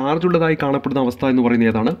ആറ്റത്തെ ചാർജ് ഉള്ളതായി കാണപ്പെടുന്ന അവസ്ഥ എന്ന് പറയുന്നത്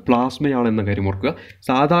ഏതാണ്? പ്ലാസ്മയാണ് എന്ന കാര്യം ഓർക്കുക.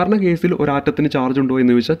 സാധാരണ കേസിൽ ഒരു ആറ്റത്തിന് ചാർജ് ഉണ്ടോ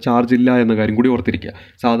എന്ന് ചോദിച്ചാൽ ചാർജ് ഇല്ല എന്ന കാര്യം കൂടി ഓർത്തിരിക്കുക.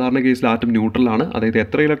 സാധാരണ കേസിൽ ആറ്റം ന്യൂട്രലാണ്, അതായത്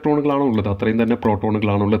എത്ര ഇലക്ട്രോണുകളാണോ ഉള്ളത് അത്രയും തന്നെ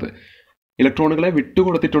പ്രോട്ടോണുകളാണുള്ളത്. ഇലക്ട്രോണുകളെ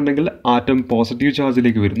വിട്ടുകൊടുത്തിട്ടുണ്ടെങ്കിൽ ആറ്റം പോസിറ്റീവ്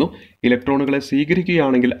ചാർജിലേക്ക് വരുന്നു, ഇലക്ട്രോണുകളെ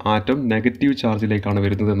സ്വീകരിക്കുകയാണെങ്കിൽ ആറ്റം നെഗറ്റീവ് ചാർജിലേക്കാണ്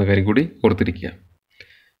വരുന്നത് എന്ന കാര്യം കൂടി ഓർത്തിരിക്കുക.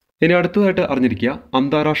 ഇനി അടുത്തതായിട്ട് അറിഞ്ഞിരിക്കുക,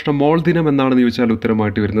 അന്താരാഷ്ട്ര മോൾ ദിനം എന്നാണെന്ന് ചോദിച്ചാൽ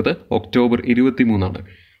ഉത്തരമായിട്ട് വരുന്നത് ഒക്ടോബർ 23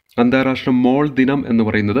 അന്താരാഷ്ട്ര മോൾ ദിനം എന്ന്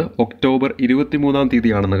പറയുന്നത് ഒക്ടോബർ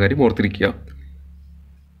 23 കാര്യം ഓർത്തിരിക്കുക.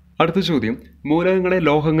 അടുത്ത ചോദ്യം, മൂലകങ്ങളെ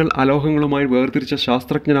ലോഹങ്ങൾ അലോഹങ്ങളുമായി വേർതിരിച്ച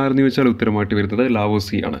ശാസ്ത്രജ്ഞനാരെന്ന് ചോദിച്ചാൽ ഉത്തരമായിട്ട് വരുന്നത്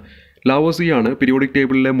ലാവോസിയാണ്. ലാവോസിയാണ് പീരിയോഡിക്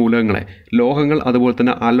ടേബിളിലെ മൂലകങ്ങളെ ലോഹങ്ങൾ അതുപോലെ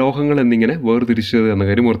തന്നെ അലോഹങ്ങൾ എന്നിങ്ങനെ വേർതിരിച്ചത് എന്ന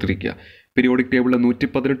കാര്യം ഓർത്തിരിക്കുക. പീരിയോഡിക് ടേബിളിലെ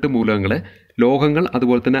 118 മൂലകങ്ങളെ ലോഹങ്ങൾ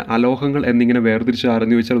അതുപോലെ തന്നെ അലോഹങ്ങൾ എന്നിങ്ങനെ വേർതിരിച്ച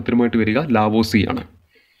ആരെന്ന് ചോദിച്ചാൽ ഉത്തരമായിട്ട് വരിക ലാവോസിയാണ്.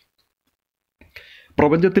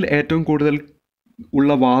 പ്രപഞ്ചത്തിൽ ഏറ്റവും കൂടുതൽ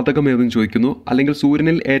ഉള്ള വാതകം ഏതെന്ന് ചോദിക്കുന്നു, അല്ലെങ്കിൽ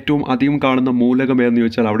സൂര്യനിൽ ഏറ്റവും അധികം കാണുന്ന മൂലകം ഏതെന്ന്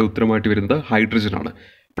ചോദിച്ചാൽ അവിടെ ഉത്തരമായിട്ട് വരുന്നത് ഹൈഡ്രജനാണ്.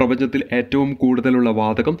 പ്രപഞ്ചത്തിൽ ഏറ്റവും കൂടുതലുള്ള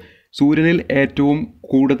വാതകം, സൂര്യനിൽ ഏറ്റവും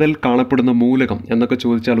കൂടുതൽ കാണപ്പെടുന്ന മൂലകം എന്നൊക്കെ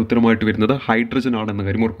ചോദിച്ചാൽ ഉത്തരമായിട്ട് വരുന്നത് ഹൈഡ്രജൻ ആണെന്ന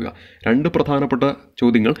കാര്യം ഓർക്കുക. രണ്ട് പ്രധാനപ്പെട്ട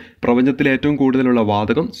ചോദ്യങ്ങൾ, പ്രപഞ്ചത്തിൽ ഏറ്റവും കൂടുതലുള്ള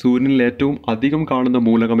വാതകം, സൂര്യനിൽ ഏറ്റവും അധികം കാണുന്ന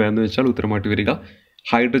മൂലകം എന്ന് വെച്ചാൽ ഉത്തരമായിട്ട് വരിക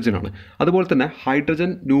ഹൈഡ്രജനാണ്. അതുപോലെ തന്നെ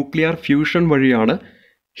ഹൈഡ്രജൻ ന്യൂക്ലിയർ ഫ്യൂഷൻ വഴിയാണ്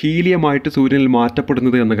ഹീലിയമായിട്ട് സൂര്യനിൽ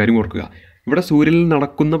മാറ്റപ്പെടുന്നത് എന്ന കാര്യം ഓർക്കുക. ഇവിടെ സൂര്യനിൽ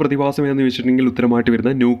നടക്കുന്ന പ്രതിഭാസം എന്ന് വെച്ചിട്ടുണ്ടെങ്കിൽ ഉത്തരമായിട്ട്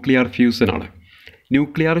വരുന്നത് ന്യൂക്ലിയർ ഫ്യൂഷനാണ്.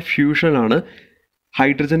 ന്യൂക്ലിയർ ഫ്യൂഷനാണ്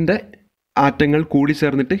ഹൈഡ്രജൻ്റെ ആറ്റങ്ങൾ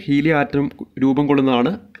കൂടിച്ചേർന്നിട്ട് ഹീലിയം ആറ്റം രൂപം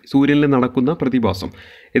കൊള്ളുന്നതാണ് സൂര്യനിൽ നടക്കുന്ന പ്രതിഭാസം.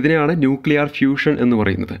 ഇതിനെയാണ് ന്യൂക്ലിയർ ഫ്യൂഷൻ എന്ന്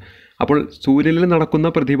പറയുന്നത്. അപ്പോൾ സൂര്യനിൽ നടക്കുന്ന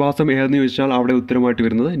പ്രതിഭാസം ഏതെന്ന് ചോദിച്ചാൽ അവിടെ ഉത്തരമായിട്ട്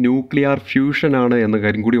വരുന്നത് ന്യൂക്ലിയർ ഫ്യൂഷനാണ് എന്ന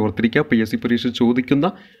കാര്യം കൂടി ഓർത്തിരിക്കുക. PSC പരീക്ഷ ചോദിക്കുന്ന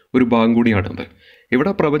ഒരു ഭാഗം കൂടിയാണത്.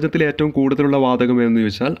 ഇവിടെ പ്രപഞ്ചത്തിൽ ഏറ്റവും കൂടുതലുള്ള വാതകം എന്ന്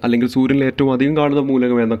ചോദിച്ചാൽ അല്ലെങ്കിൽ സൂര്യനിൽ ഏറ്റവും അധികം കാണുന്ന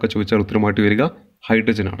മൂലകം എന്നൊക്കെ ചോദിച്ചാൽ ഉത്തരമായിട്ട് വരിക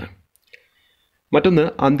ഹൈഡ്രജനാണ്. മറ്റൊന്ന്,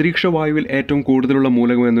 അന്തരീക്ഷ വായുവിൽ ഏറ്റവും കൂടുതലുള്ള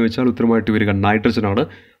മൂലകം എന്ന് വെച്ചാൽ ഉത്തരമായിട്ട് വരിക നൈട്രജനാണ്.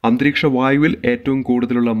 അന്തരീക്ഷ വായുവിൽ ഏറ്റവും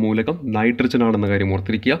കൂടുതലുള്ള മൂലകം നൈട്രജനാണെന്ന കാര്യം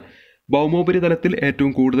ഓർത്തിരിക്കുക. ഭൗമോപരിതലത്തിൽ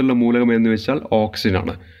ഏറ്റവും കൂടുതലുള്ള മൂലകം എന്ന് വെച്ചാൽ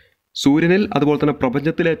ഓക്സിജനാണ്. സൂര്യനിൽ അതുപോലെ തന്നെ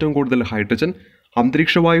പ്രപഞ്ചത്തിൽ ഏറ്റവും കൂടുതൽ ഹൈഡ്രജൻ,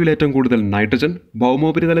 അന്തരീക്ഷ വായുവിൽ ഏറ്റവും കൂടുതൽ നൈട്രജൻ,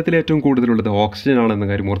 ഭൗമോപരിതലത്തിൽ ഏറ്റവും കൂടുതലുള്ളത് ഓക്സിജൻ ആണെന്ന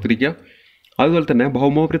കാര്യം ഓർത്തിരിക്കുക. അതുപോലെ തന്നെ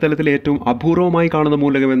ഭൗമോപരിതലത്തിൽ ഏറ്റവും അപൂർവമായി കാണുന്ന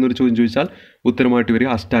മൂലകം എന്നൊരു ചോദ്യം ചോദിച്ചാൽ ഉത്തരമായിട്ട് വരിക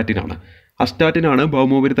അസ്റ്റാറ്റിനാണ്. അസ്റ്റാറ്റിനാണ്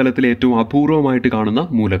ഭൗമോപരിതലത്തിൽ ഏറ്റവും അപൂർവമായിട്ട് കാണുന്ന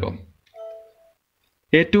മൂലകം.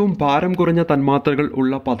 ഏറ്റവും ഭാരം കുറഞ്ഞ തന്മാത്രകൾ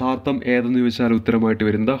ഉള്ള പദാർത്ഥം ഏതെന്ന് ചോദിച്ചാൽ ഉത്തരമായിട്ട്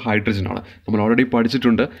വരുന്നത് ഹൈഡ്രജനാണ്. നമ്മൾ ഓൾറെഡി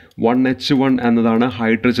പഠിച്ചിട്ടുണ്ട് 1H1 എന്നതാണ്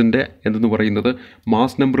ഹൈഡ്രജൻ്റെ എന്തെന്ന് പറയുന്നത്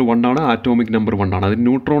മാസ് നമ്പർ 1 ആണ്, ആറ്റോമിക് നമ്പർ 1 ആണ്. അതിന്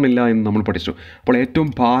ന്യൂട്രോൺ ഇല്ല എന്ന് നമ്മൾ പഠിച്ചു. അപ്പോൾ ഏറ്റവും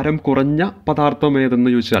ഭാരം കുറഞ്ഞ പദാർത്ഥം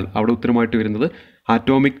ഏതെന്ന് ചോദിച്ചാൽ അവിടെ ഉത്തരമായിട്ട് വരുന്നത്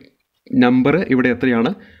ആറ്റോമിക് നമ്പർ ഇവിടെ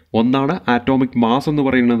എത്രയാണ്? 1 ആണ്. ആറ്റോമിക് മാസ് എന്ന്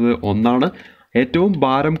പറയുന്നത് 1 ആണ്. ഏറ്റവും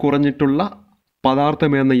ഭാരം കുറഞ്ഞിട്ടുള്ള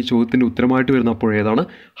പദാർത്ഥം എന്ന ഈ ചോദ്യത്തിൻ്റെ ഉത്തരമായിട്ട് വരുന്നപ്പോൾ ഏതാണ്?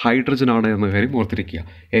 ഹൈഡ്രജനാണ് എന്ന കാര്യം ഓർത്തിരിക്കുക.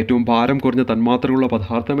 ഏറ്റവും ഭാരം കുറഞ്ഞ തന്മാത്രകളുള്ള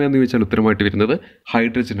പദാർത്ഥം എന്ന് ചോദിച്ചാൽ ഉത്തരമായിട്ട് വരുന്നത്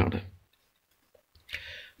ഹൈഡ്രജനാണ്.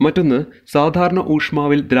 മറ്റൊന്ന്, സാധാരണ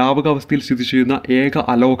ഊഷ്മാവിൽ ദ്രാവകാവസ്ഥയിൽ സ്ഥിതി ചെയ്യുന്ന ഏക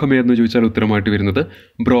അലോഹം എന്ന് ചോദിച്ചാൽ ഉത്തരമായിട്ട് വരുന്നത്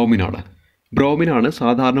ബ്രോമിനാണ്. ബ്രോമിനാണ്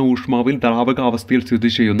സാധാരണ ഊഷ്മാവിൽ ദ്രാവകാവസ്ഥയിൽ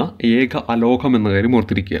സ്ഥിതി ചെയ്യുന്ന ഏക അലോഹം എന്ന കാര്യം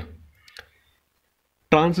ഓർത്തിരിക്കുക.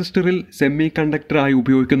 ട്രാൻസിസ്റ്ററിൽ സെമി കണ്ടക്ടറായി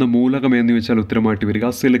ഉപയോഗിക്കുന്ന മൂലകം എന്ന് ചോദിച്ചാൽ ഉത്തരമായിട്ട് വരിക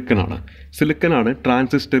സിലിക്കനാണ്. സിലിക്കനാണ്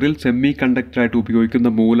ട്രാൻസിസ്റ്ററിൽ സെമി കണ്ടക്ടറായിട്ട് ഉപയോഗിക്കുന്ന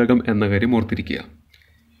മൂലകം എന്ന കാര്യം ഓർത്തിരിക്കുക.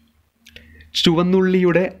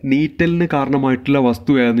 ചുവന്നുള്ളിയുടെ നീറ്റലിന് കാരണമായിട്ടുള്ള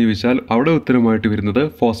വസ്തു ഏതെന്ന് ചോദിച്ചാൽ അവിടെ ഉത്തരമായിട്ട് വരുന്നത്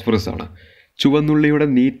ഫോസ്ഫറസ് ആണ്. ചുവന്നുള്ളിയുടെ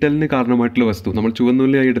നീറ്റലിന് കാരണമായിട്ടുള്ള വസ്തു, നമ്മൾ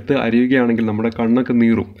ചുവന്നുള്ളി എടുത്ത് അരിയുകയാണെങ്കിൽ നമ്മുടെ കണ്ണൊക്കെ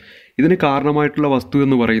നീറും. ഇതിന് കാരണമായിട്ടുള്ള വസ്തു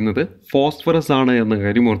എന്ന് പറയുന്നത് ഫോസ്ഫറസ് ആണ് എന്ന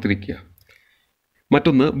കാര്യം ഓർത്തിരിക്കുക.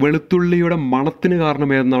 മറ്റൊന്ന്, വെളുത്തുള്ളിയുടെ മണത്തിന് കാരണം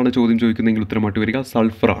ഏതെന്നാണ് ചോദ്യം ചോദിക്കുന്നതെങ്കിൽ ഉത്തരമായിട്ട് വരിക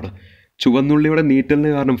സൾഫറാണ്. ചുവന്നുള്ളിയുടെ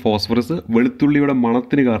നീറ്റലിന് കാരണം ഫോസ്ഫറസ്, വെളുത്തുള്ളിയുടെ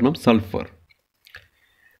മണത്തിന് കാരണം സൾഫർ.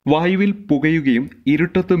 വായുവിൽ പുകയുകയും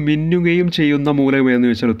ഇരുട്ടത്ത് മിന്നുകയും ചെയ്യുന്ന മൂലകം എന്ന്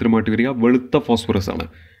വെച്ചാൽ ഉത്തരമായിട്ട് വരിക വെളുത്ത ഫോസ്ഫറസ് ആണ്.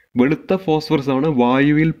 വെളുത്ത ഫോസ്ഫറസ് ആണ്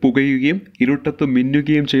വായുവിൽ പുകയുകയും ഇരുട്ടത്ത്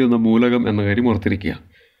മിന്നുകയും ചെയ്യുന്ന മൂലകം എന്ന കാര്യം ഓർത്തിരിക്കുക.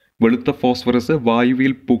 വെളുത്ത ഫോസ്ഫറസ്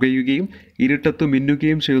വായുവിൽ പുകയുകയും ഇരുട്ടത്ത്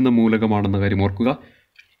മിന്നുകയും ചെയ്യുന്ന മൂലകമാണെന്ന കാര്യം ഓർക്കുക.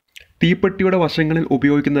 തീപ്പെട്ടിയുടെ വശങ്ങളിൽ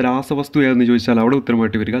ഉപയോഗിക്കുന്ന രാസവസ്തു ഏതെന്ന് ചോദിച്ചാൽ അവിടെ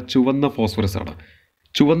ഉത്തരമായിട്ട് വരിക ചുവന്ന ഫോസ്ഫറസ് ആണ്.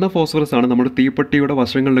 ചുവന്ന ഫോസ്ഫറസ് ആണ് നമ്മുടെ തീപ്പെട്ടിയുടെ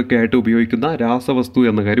വശങ്ങളിലൊക്കെ ആയിട്ട് ഉപയോഗിക്കുന്ന രാസവസ്തു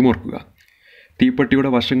എന്ന കാര്യം ഓർക്കുക. തീപ്പെട്ടിയുടെ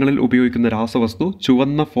വശങ്ങളിൽ ഉപയോഗിക്കുന്ന രാസവസ്തു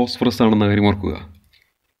ചുവന്ന ഫോസ്ഫറസ് ആണെന്ന കാര്യം ഓർക്കുക.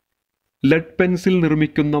 ലെഡ് പെൻസിൽ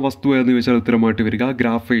നിർമ്മിക്കുന്ന വസ്തു എന്ന് ചോദിച്ചാൽ ഉത്തരമായിട്ട് വരിക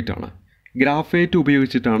ഗ്രാഫൈറ്റ് ആണ്. ഗ്രാഫൈറ്റ്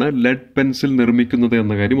ഉപയോഗിച്ചിട്ടാണ് ലെഡ് പെൻസിൽ നിർമ്മിക്കുന്നത്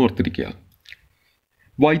എന്ന കാര്യം ഓർത്തിരിക്കുക.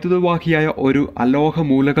 വൈദ്യുതവാഹിയായ ഒരു അലോഹ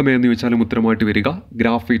മൂലകം എന്ന് ചോദിച്ചാലും ഉത്തരമായിട്ട് വരിക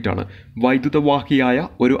ഗ്രാഫൈറ്റ് ആണ്. വൈദ്യുതവാഹിയായ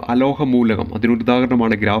ഒരു അലോഹ മൂലകം, അതിനൊരു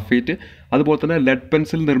ഉദാഹരണമാണ് ഗ്രാഫൈറ്റ്. അതുപോലെ തന്നെ ലെഡ്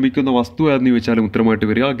പെൻസിൽ നിർമ്മിക്കുന്ന വസ്തു എന്ന് ചോദിച്ചാലും ഉത്തരമായിട്ട്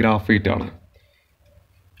വരിക ഗ്രാഫൈറ്റ് ആണ്.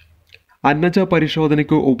 അന്നജ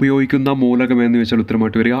പരിശോധനയ്ക്ക് ഉപയോഗിക്കുന്ന മൂലകം എന്ന് ചോദിച്ചാൽ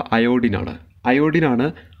ഉത്തരമായിട്ട് വരിക അയോഡിനാണ്. അയോഡിനാണ്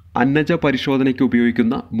അന്നജ പരിശോധനയ്ക്ക്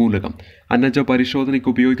ഉപയോഗിക്കുന്ന മൂലകം. അന്നജ പരിശോധനയ്ക്ക്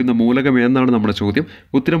ഉപയോഗിക്കുന്ന മൂലകം എന്നാണ് നമ്മുടെ ചോദ്യം.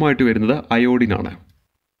 ഉത്തരമായിട്ട് വരുന്നത് അയോഡിനാണ്.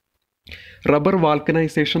 റബ്ബർ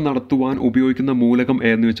വാൽക്കനൈസേഷൻ നടത്തുവാൻ ഉപയോഗിക്കുന്ന മൂലകം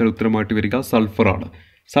എന്ന് വെച്ചാൽ ഉത്തരമായിട്ട് വരിക സൾഫറാണ്.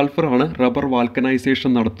 സൾഫറാണ് റബ്ബർ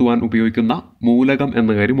വാൽക്കനൈസേഷൻ നടത്തുവാൻ ഉപയോഗിക്കുന്ന മൂലകം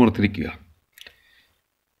എന്ന കാര്യം ഓർത്തിരിക്കുക.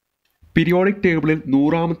 പീരിയോഡിക് ടേബിളിൽ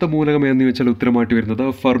 100ാമത്തെ മൂലകം എന്ന് വെച്ചാൽ ഉത്തരമായിട്ട് വരുന്നത്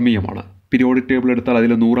ഫെർമിയമാണ്. പീരിയോഡിക് ടേബിൾ എടുത്താൽ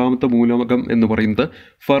അതിൽ 100ാമത്തെ മൂലകം എന്ന് പറയുന്നത്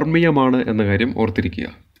ഫെർമിയമാണ് എന്ന കാര്യം ഓർത്തിരിക്കുക.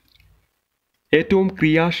 ഏറ്റവും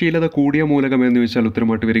ക്രിയാശീലത കൂടിയ മൂലകം എന്ന് വെച്ചാൽ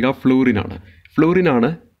ഉത്തരമായിട്ട് വരിക ഫ്ലൂറിനാണ്. ഫ്ലൂറിനാണ്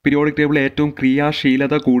പീരിയോഡിക് ടേബിളിൽ ഏറ്റവും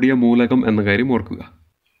ക്രിയാശീലത കൂടിയ മൂലകം എന്ന കാര്യം ഓർക്കുക.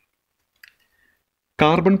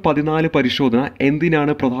 കാർബൺ 14 പരിശോധന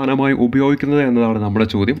എന്തിനാണ് പ്രധാനമായും ഉപയോഗിക്കുന്നത് എന്നതാണ് നമ്മുടെ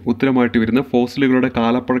ചോദ്യം. ഉത്തരമായിട്ട് വരുന്ന ഫോസിലുകളുടെ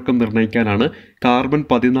കാലപ്പഴക്കം നിർണ്ണയിക്കാനാണ് കാർബൺ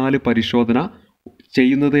 14 പരിശോധന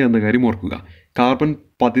ചെയ്യുന്നത് എന്ന കാര്യം ഓർക്കുക. കാർബൺ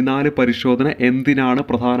 14 പരിശോധന എന്തിനാണ്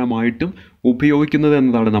പ്രധാനമായിട്ടും ഉപയോഗിക്കുന്നത്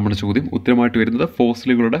എന്നതാണ് നമ്മുടെ ചോദ്യം. ഉത്തരമായിട്ട് വരുന്നത്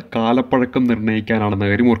ഫോസിലുകളുടെ കാലപ്പഴക്കം നിർണ്ണയിക്കാനാണെന്ന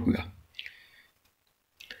കാര്യം ഓർക്കുക.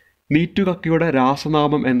 നീറ്റുകക്കയുടെ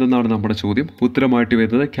രാസനാമം എന്തെന്നാണ് നമ്മുടെ ചോദ്യം. ഉത്തരമായിട്ട്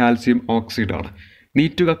വരുന്നത് കാൽസ്യം ഓക്സൈഡ് ആണ്.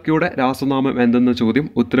 നീറ്റുകക്കയുടെ രാസനാമം എന്തെന്ന ചോദ്യം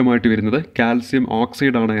ഉത്തരമായിട്ട് വരുന്നത് കാൽസ്യം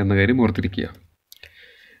ഓക്സൈഡ് ആണ് എന്ന കാര്യം ഓർത്തിരിക്കുക.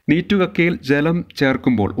 നീറ്റുകക്കയിൽ ജലം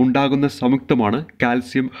ചേർക്കുമ്പോൾ ഉണ്ടാകുന്ന സംയുക്തമാണ്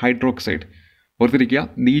കാൽസ്യം ഹൈഡ്രോക്സൈഡ്. ഓർത്തിരിക്കുക,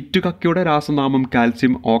 നീറ്റുകക്കയുടെ രാസനാമം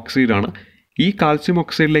കാൽസ്യം ഓക്സൈഡ് ആണ്. ഈ കാൽസ്യം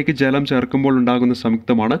ഓക്സൈഡിലേക്ക് ജലം ചേർക്കുമ്പോൾ ഉണ്ടാകുന്ന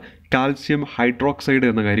സംയുക്തമാണ് കാൽസ്യം ഹൈഡ്രോക്സൈഡ്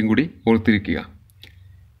എന്ന കാര്യം കൂടി ഓർത്തിരിക്കുക.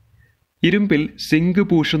 ഇരുമ്പിൽ സിങ്ക്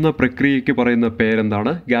പൂശുന്ന പ്രക്രിയയ്ക്ക് പറയുന്ന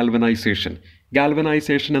പേരെന്താണ്? ഗാൽവനൈസേഷൻ.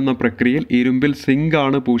 ഗാൽവനൈസേഷൻ എന്ന പ്രക്രിയയിൽ ഇരുമ്പിൽ സിങ്ക്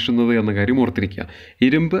ആണ് പൂശുന്നത് എന്ന കാര്യം ഓർത്തിരിക്കുക.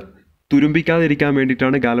 ഇരുമ്പ് തുരുമ്പിക്കാതിരിക്കാൻ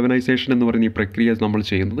വേണ്ടിയിട്ടാണ് ഗാൽവനൈസേഷൻ എന്ന് പറയുന്ന ഈ പ്രക്രിയ നമ്മൾ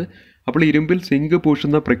ചെയ്യുന്നത്. അപ്പോൾ ഇരുമ്പിൽ സിങ്ക്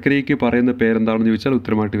പൂശുന്ന പ്രക്രിയയ്ക്ക് പറയുന്ന പേരെന്താണെന്ന് ചോദിച്ചാൽ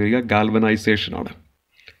ഉത്തരമായിട്ട് വരിക ഗാൽവനൈസേഷൻ ആണ്.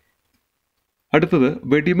 അടുത്തത്,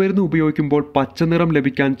 വെടിമരുന്ന് ഉപയോഗിക്കുമ്പോൾ പച്ചനിറം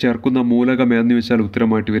ലഭിക്കാൻ ചേർക്കുന്ന മൂലകം എന്ന് ചോദിച്ചാൽ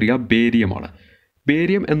ഉത്തരമായിട്ട് വരിക ബേരിയമാണ്.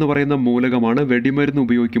 ബേരിയം എന്ന് പറയുന്ന മൂലകമാണ് വെടിമരുന്ന്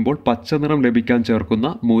ഉപയോഗിക്കുമ്പോൾ പച്ചനിറം ലഭിക്കാൻ ചേർക്കുന്ന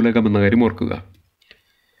മൂലകം എന്ന കാര്യം ഓർക്കുക.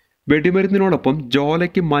 വെടിമരുന്നിനോടൊപ്പം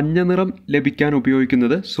ജ്വാലയ്ക്ക് മഞ്ഞ നിറം ലഭിക്കാൻ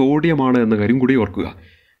ഉപയോഗിക്കുന്നത് സോഡിയമാണ് എന്ന കാര്യം കൂടി ഓർക്കുക.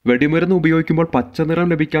 വെടിമരുന്ന് ഉപയോഗിക്കുമ്പോൾ പച്ചനിറം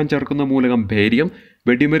ലഭിക്കാൻ ചേർക്കുന്ന മൂലകം ബേരിയം,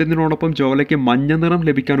 വെടിമരുന്നിനോടൊപ്പം ജ്വാലയ്ക്ക് മഞ്ഞ നിറം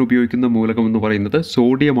ലഭിക്കാൻ ഉപയോഗിക്കുന്ന മൂലകം എന്ന് പറയുന്നത്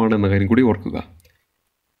സോഡിയമാണ് എന്ന കാര്യം കൂടി ഓർക്കുക.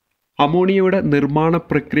 അമോണിയയുടെ നിർമ്മാണ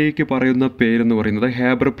പ്രക്രിയയ്ക്ക് പറയുന്ന പേരെന്ന് പറയുന്നത്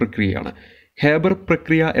ഹേബർ പ്രക്രിയയാണ്. ഹേബർ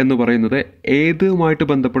പ്രക്രിയ എന്ന് പറയുന്നത് ഏതുമായിട്ട്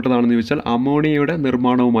ബന്ധപ്പെട്ടതാണെന്ന് ചോദിച്ചാൽ അമോണിയയുടെ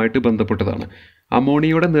നിർമ്മാണവുമായിട്ട് ബന്ധപ്പെട്ടതാണ്.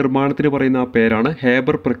 അമോണിയയുടെ നിർമ്മാണത്തിന് പറയുന്ന ആ പേരാണ്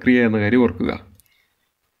ഹേബർ പ്രക്രിയ എന്ന കാര്യം ഓർക്കുക.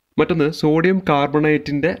 മറ്റൊന്ന്, സോഡിയം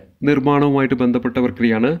കാർബണേറ്റിൻ്റെ നിർമ്മാണവുമായിട്ട് ബന്ധപ്പെട്ട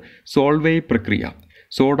പ്രക്രിയയാണ് സോൾവേയ് പ്രക്രിയ.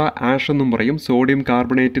 സോഡ ആഷ് എന്നും പറയും. സോഡിയം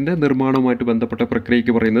കാർബണേറ്റിൻ്റെ നിർമ്മാണവുമായിട്ട് ബന്ധപ്പെട്ട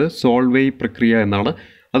പ്രക്രിയയ്ക്ക് പറയുന്നത് സോൾവേയ് പ്രക്രിയ എന്നാണ്.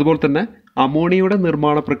 അതുപോലെ തന്നെ അമോണിയയുടെ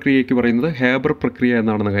നിർമ്മാണ പ്രക്രിയയ്ക്ക് പറയുന്നത് ഹേബർ പ്രക്രിയ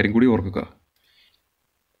എന്നാണെന്ന കാര്യം കൂടി ഓർക്കുക.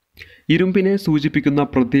 ഇരുമ്പിനെ സൂചിപ്പിക്കുന്ന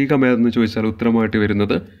പ്രതീകം ഏതെന്ന് ചോദിച്ചാൽ ഉത്തരമായിട്ട്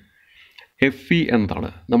വരുന്നത് Fe എന്നതാണ്.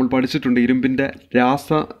 നമ്മൾ പഠിച്ചിട്ടുണ്ട് ഇരുമ്പിൻ്റെ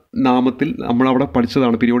രാസനാമത്തിൽ നമ്മളവിടെ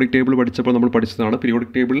പഠിച്ചതാണ്. പീരിയോഡിക് ടേബിൾ പഠിച്ചപ്പോൾ നമ്മൾ പഠിച്ചതാണ്.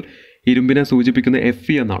 പീരിയോഡിക് ടേബിൾ ഇരുമ്പിനെ സൂചിപ്പിക്കുന്ന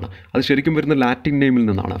Fe എന്നാണ്. അത് ശരിക്കും വരുന്ന ലാറ്റിൻ നെയിമിൽ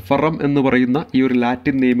നിന്നാണ്. ഫെറം എന്ന് പറയുന്ന ഈ ഒരു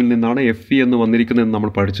ലാറ്റിൻ നെയിമിൽ നിന്നാണ് Fe എന്ന് വന്നിരിക്കുന്നതെന്ന്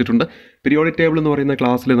നമ്മൾ പഠിച്ചിട്ടുണ്ട്. പീരിയോഡിക് ടേബിൾ എന്ന് പറയുന്ന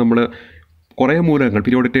ക്ലാസ്സിൽ നമ്മൾ കുറേ മൂലകങ്ങൾ,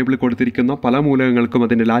 പീരിയോഡിക് ടേബിളിൽ കൊടുത്തിരിക്കുന്ന പല മൂലകങ്ങൾക്കും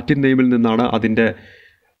അതിൻ്റെ ലാറ്റിൻ നെയിമിൽ നിന്നാണ് അതിൻ്റെ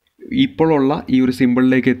ഇപ്പോഴുള്ള ഈ ഒരു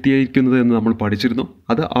സിമ്പിളിലേക്ക് എത്തിയിരിക്കുന്നത് എന്ന് നമ്മൾ പഠിച്ചിരുന്നു.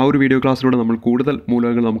 അത് ആ ഒരു വീഡിയോ ക്ലാസ്സിലൂടെ നമ്മൾ കൂടുതൽ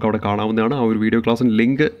മൂലകങ്ങൾ നമുക്ക് അവിടെ കാണാവുന്നതാണ്. ആ ഒരു വീഡിയോ ക്ലാസ്സിൻ്റെ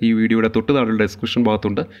ലിങ്ക് ഈ വീഡിയോയുടെ തൊട്ട് താഴെയുള്ള ഡിസ്ക്രിപ്ഷൻ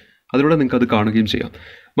ഭാഗത്തുണ്ട്. അതിലൂടെ നിങ്ങൾക്ക് അത് കാണുകയും ചെയ്യാം.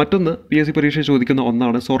 മറ്റൊന്ന്, PSC പരീക്ഷ ചോദിക്കുന്ന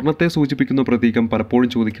ഒന്നാണ്, സ്വർണ്ണത്തെ സൂചിപ്പിക്കുന്ന പ്രതീകം പലപ്പോഴും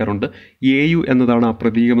ചോദിക്കാറുണ്ട്. AU എന്നതാണ് ആ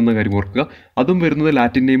പ്രതീകം എന്ന കാര്യം ഓർക്കുക. അതും വരുന്നത്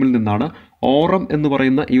ലാറ്റിൻ നെയിമിൽ നിന്നാണ്. ഓറം എന്ന്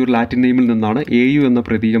പറയുന്ന ഈ ഒരു ലാറ്റിൻ നെയിമിൽ നിന്നാണ് AU എന്ന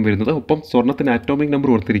പ്രതീകം വരുന്നത്. ഒപ്പം സ്വർണ്ണത്തിൻ്റെ ആറ്റോമിക്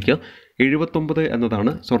നമ്പർ ഓർത്തിരിക്കുക. 79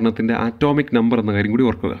 എന്നതാണ് സ്വർണ്ണത്തിൻ്റെ ആറ്റോമിക് നമ്പർ എന്ന കാര്യം കൂടി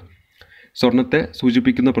ഓർക്കുക. സ്വർണ്ണത്തെ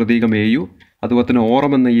സൂചിപ്പിക്കുന്ന പ്രതീകം AU, അതുപോലെ തന്നെ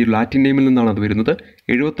ഓറം എന്ന ഈ ലാറ്റിൻ നെയിമിൽ നിന്നാണ് അത് വരുന്നത്.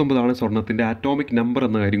 79 സ്വർണ്ണത്തിൻ്റെ ആറ്റോമിക് നമ്പർ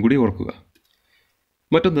എന്ന കാര്യം കൂടി ഓർക്കുക.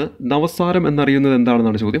 മറ്റൊന്ന്, നവസാരം എന്നറിയുന്നത്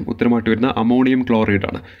എന്താണെന്നാണ് ചോദ്യം. ഉത്തരമായിട്ട് വരുന്ന അമോണിയം ക്ലോറൈഡ്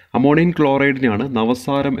ആണ്. അമോണിയം ക്ലോറൈഡിനെയാണ്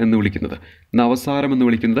നവസാരം എന്ന് വിളിക്കുന്നത്. നവസാരം എന്ന്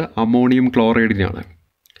വിളിക്കുന്നത് അമോണിയം ക്ലോറൈഡിനെയാണ്.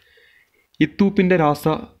 ഇത്തൂപ്പിൻ്റെ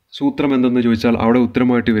രാസസൂത്രം എന്തെന്ന് ചോദിച്ചാൽ അവിടെ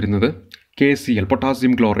ഉത്തരമായിട്ട് വരുന്നത് KCl,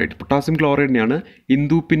 പൊട്ടാസ്യം ക്ലോറൈഡ്. പൊട്ടാസ്യം ക്ലോറൈഡിനെയാണ്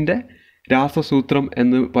ഇന്ദൂപ്പിൻ്റെ രാസസൂത്രം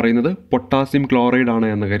എന്ന് പറയുന്നത് പൊട്ടാസ്യം ക്ലോറൈഡ് ആണ്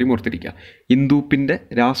എന്ന കാര്യം ഓർത്തിരിക്കുക. ഇന്ദൂപ്പിൻ്റെ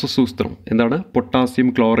രാസസൂത്രം എന്താണ്? പൊട്ടാസ്യം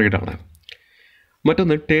ക്ലോറൈഡ് ആണ്.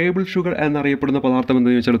 മറ്റൊന്ന് ടേബിൾ ഷുഗർ എന്നറിയപ്പെടുന്ന പദാർത്ഥം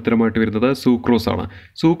എന്ന് ചോദിച്ചാൽ ഉത്തരമായിട്ട് വരുന്നത് സൂക്രോസ് ആണ്.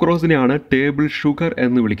 സൂക്രോസിനെയാണ് ടേബിൾ ഷുഗർ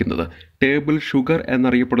എന്ന് വിളിക്കുന്നത്. ടേബിൾ ഷുഗർ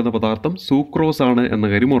എന്നറിയപ്പെടുന്ന പദാർത്ഥം സൂക്രോസ് ആണ് എന്ന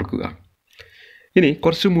കാര്യം ഓർക്കുക. ഇനി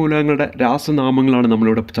കുറച്ച് മൂലകങ്ങളുടെ രാസനാമങ്ങളാണ്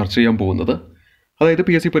നമ്മളിവിടെ ചർച്ച ചെയ്യാൻ പോകുന്നത്. അതായത്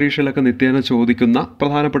PSC പരീക്ഷയിലൊക്കെ നിത്യേന ചോദിക്കുന്ന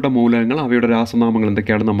പ്രധാനപ്പെട്ട മൂലകങ്ങൾ, അവയുടെ രാസനാമങ്ങൾ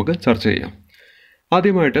എന്തൊക്കെയാണെന്ന് നമുക്ക് ചർച്ച ചെയ്യാം.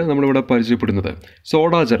 ആദ്യമായിട്ട് നമ്മളിവിടെ പരിചയപ്പെടുന്നത്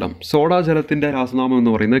സോഡാജലം. സോഡാജലത്തിൻ്റെ രാസനാമം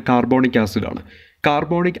എന്ന് പറയുന്നത് കാർബോണിക് ആസിഡാണ്.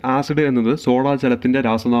 കാർബോണിക് ആസിഡ് എന്നത് സോഡാജലത്തിൻ്റെ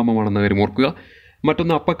രാസനാമമാണെന്ന കാര്യം ഓർക്കുക.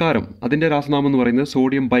 മറ്റൊന്ന് അപ്പക്കാരം. അതിൻ്റെ രാസനാമം എന്ന് പറയുന്നത്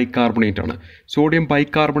സോഡിയം ബൈകാർബണേറ്റ് ആണ്. സോഡിയം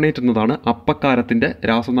ബൈകാർബണേറ്റ് എന്നതാണ് അപ്പക്കാരത്തിൻ്റെ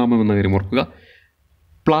രാസനാമം എന്ന കാര്യം ഓർക്കുക.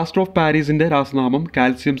 പ്ലാസ്റ്റർ ഓഫ് പാരീസിൻ്റെ രാസനാമം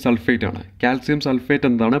കാൽസ്യം സൾഫേറ്റ് ആണ്. കാൽസ്യം സൾഫേറ്റ്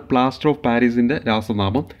എന്നതാണ് പ്ലാസ്റ്റർ ഓഫ് പാരീസിൻ്റെ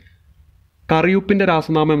രാസനാമം. കറിയുപ്പിൻ്റെ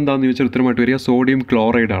രാസനാമം എന്താണെന്ന് ചോദിച്ചാൽ ഉത്തരമായിട്ട് വരിക സോഡിയം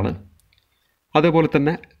ക്ലോറൈഡ് ആണ്. അതേപോലെ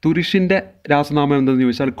തന്നെ തുരിഷിൻ്റെ രാസനാമം എന്താണെന്ന്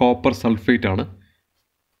ചോദിച്ചാൽ കോപ്പർ സൾഫേറ്റ് ആണ്.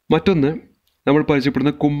 മറ്റൊന്ന് നമ്മൾ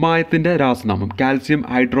പരിചയപ്പെടുന്ന കുമ്മായത്തിൻ്റെ രാസനാമം കാൽസ്യം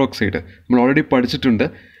ഹൈഡ്രോക്സൈഡ്. നമ്മൾ ഓൾറെഡി പഠിച്ചിട്ടുണ്ട്.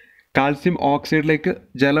 കാൽസ്യം ഓക്സൈഡിലേക്ക്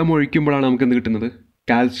ജലം ഒഴിക്കുമ്പോഴാണ് നമുക്ക് എന്ത് കിട്ടുന്നത്?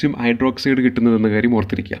 കാൽസ്യം ഹൈഡ്രോക്സൈഡ് കിട്ടുന്നതെന്ന കാര്യം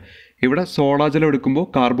ഓർത്തിരിക്കുക. ഇവിടെ സോഡാജലം എടുക്കുമ്പോൾ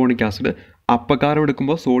കാർബോണിക് ആസിഡ്, അപ്പക്കാരം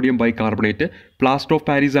എടുക്കുമ്പോൾ sodium bicarbonate, plaster of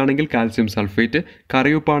Paris ആണെങ്കിൽ calcium sulphate,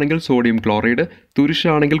 കറിയുപ്പാണെങ്കിൽ sodium chloride,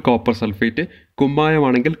 തുരിശാണെങ്കിൽ copper sulphate,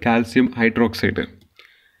 കുമ്മായമാണെങ്കിൽ calcium hydroxide.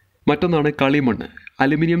 മറ്റൊന്നാണ് കളിമണ്ണ്.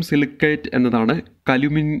 അലുമിനിയം സിലിക്കേറ്റ് എന്നതാണ്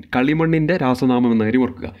കളിമണ്ണിൻ്റെ രാസനാമം എന്ന കാര്യം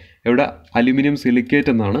ഓർക്കുക. ഇവിടെ അലുമിനിയം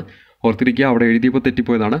സിലിക്കേറ്റ് എന്നാണ് ഓർത്തിരിക്കുക. അവിടെ എഴുതിയപ്പോൾ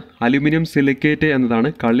തെറ്റിപ്പോയതാണ്. അലുമിനിയം സിലിക്കേറ്റ് എന്നതാണ്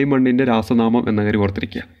കളിമണ്ണിൻ്റെ രാസനാമം എന്ന കാര്യം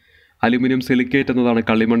ഓർത്തിരിക്കുക. അലുമിനിയം സിലിക്കേറ്റ് എന്നതാണ്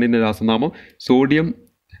കളിമണ്ണിൻ്റെ രാസനാമം.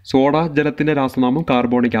 സോഡാ ജലത്തിൻ്റെ രാസനാമം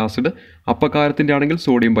കാർബോണിക് ആസിഡ്, അപ്പക്കാരത്തിൻ്റെ ആണെങ്കിൽ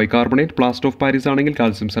sodium bicarbonate, plaster of Paris ആണെങ്കിൽ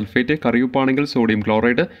calcium sulphate, കറിയുപ്പാണെങ്കിൽ sodium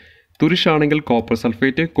chloride, തുരിശാണെങ്കിൽ copper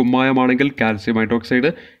sulphate, കുമ്മായമാണെങ്കിൽ calcium hydroxide,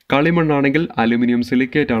 കളിമണ്ണാണെങ്കിൽ aluminium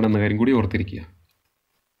silicate ആണെന്ന കാര്യം കൂടി ഓർത്തിരിക്കുക.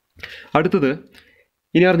 അടുത്തത്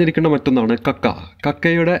ഇനി അറിഞ്ഞിരിക്കേണ്ട മറ്റൊന്നാണ് കക്ക.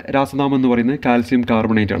 കക്കയുടെ രാസനാമം എന്ന് പറയുന്നത് കാൽസ്യം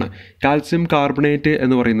കാർബണേറ്റ് ആണ്. കാൽസ്യം കാർബണേറ്റ്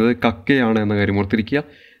എന്ന് പറയുന്നത് കക്കയാണ് എന്ന കാര്യം ഓർത്തിരിക്കുക.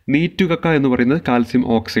 നീറ്റുകക്ക എന്ന് പറയുന്നത് കാൽസ്യം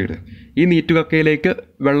ഓക്സൈഡ്. ഈ നീറ്റുകക്കയിലേക്ക്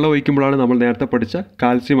വെള്ളം ഒഴിക്കുമ്പോഴാണ് നമ്മൾ നേരത്തെ പഠിച്ച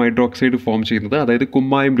കാൽസ്യം ഹൈഡ്രോക്സൈഡ് ഫോം ചെയ്യുന്നത്, അതായത്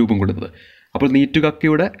കുമ്മായം രൂപം കൊള്ളുന്നത്. അപ്പോൾ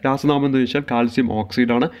നീറ്റുകക്കയുടെ രാസനാമം എന്ന് വെച്ചാൽ കാൽസ്യം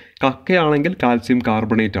ഓക്സൈഡാണ്. കക്കയാണെങ്കിൽ കാൽസ്യം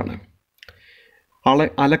കാർബണേറ്റ് ആണ്.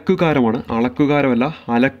 അലക്കുകാരമാണ്, അളക്കുകാരമല്ല,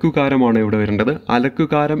 അലക്കുകാരമാണ് ഇവിടെ വരേണ്ടത്.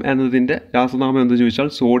 അലക്കുകാരം എന്നതിൻ്റെ രാസനാമം എന്ന് ചോദിച്ചാൽ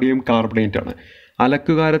സോഡിയം കാർബണേറ്റ് ആണ്.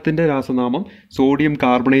 അലക്കുകാരത്തിൻ്റെ രാസനാമം സോഡിയം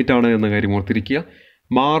കാർബണേറ്റ് ആണ് എന്ന കാര്യം ഓർത്തിരിക്കുക.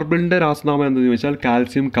 മാർബിളിൻ്റെ രാസനാമം എന്ന് ചോദിച്ചാൽ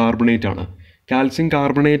കാൽസ്യം കാർബണേറ്റ് ആണ്. കാൽസ്യം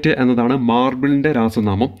കാർബണേറ്റ് എന്നതാണ് മാർബിളിൻ്റെ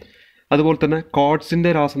രാസനാമം. അതുപോലെ തന്നെ കോട്സിൻ്റെ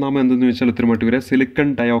രാസനാമം എന്തെന്ന് ചോദിച്ചാൽ ഉത്തരമായിട്ട് വരിക സിലിക്കൺ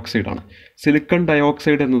ഡയോക്സൈഡ് ആണ്. സിലിക്കൺ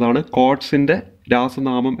ഡയോക്സൈഡ് എന്നതാണ് കോട്സിൻ്റെ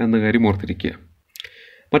രാസനാമം എന്ന കാര്യം ഓർത്തിരിക്കുക.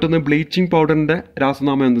 മറ്റൊന്ന് ബ്ലീച്ചിങ് പൗഡറിൻ്റെ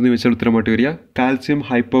രാസനാമം എന്തെന്ന് ചോദിച്ചാൽ ഉത്തരമായിട്ട് വരിക കാൽസ്യം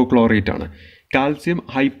ഹൈപ്പോക്ലോറേറ്റ് ആണ്. കാൽസ്യം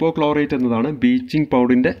ഹൈപ്പോക്ലോറേറ്റ് എന്നതാണ് ബ്ലീച്ചിങ്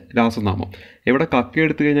പൗഡറിൻ്റെ രാസനാമം. ഇവിടെ കക്ക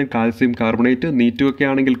എടുത്തു കഴിഞ്ഞാൽ calcium carbonate,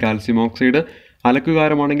 നീറ്റുകക്കയാണെങ്കിൽ calcium oxide,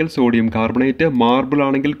 അലക്കുകാരമാണെങ്കിൽ sodium carbonate, marble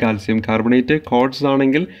ആണെങ്കിൽ കാൽസ്യം കാർബണേറ്റ്, കോട്സ്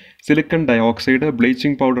ആണെങ്കിൽ സിലിക്കൺ ഡയോക്സൈഡ്,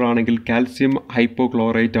 ബ്ലീച്ചിങ് പൗഡർ ആണെങ്കിൽ കാൽസ്യം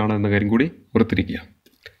ഹൈപ്പോക്ലോറേറ്റ് ആണ് എന്ന കാര്യം കൂടി ഓർത്തിരിക്കുക.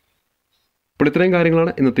 അപ്പോൾ ഇത്രയും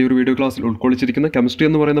കാര്യങ്ങളാണ് ഇന്നത്തെ ഒരു വീഡിയോ ക്ലാസ്സിൽ ഉൾക്കൊള്ളിച്ചിരിക്കുന്ന. കെമിസ്ട്രി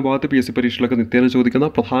എന്ന് പറയുന്ന ഭാഗത്ത് PSC പരീക്ഷയിലൊക്കെ നിത്യേന ചോദിക്കുന്ന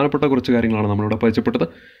പ്രധാനപ്പെട്ട കുറച്ച് കാര്യങ്ങളാണ് നമ്മളിവിടെ പരിചയപ്പെട്ടത്.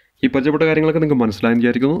 ഈ പരിചയപ്പെട്ട കാര്യങ്ങളൊക്കെ നിങ്ങൾക്ക് മനസ്സിലായെന്ന്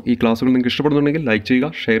വിചാരിക്കുന്നു. ഈ ക്ലാസ്സുകൾ നിങ്ങൾക്ക് ഇഷ്ടപ്പെടുന്നുണ്ടെങ്കിൽ ലൈക്ക്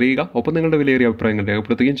ചെയ്യുക, ഷെയർ ചെയ്യുക, ഒപ്പം നിങ്ങളുടെ വിലയേറിയ അഭിപ്രായങ്ങൾ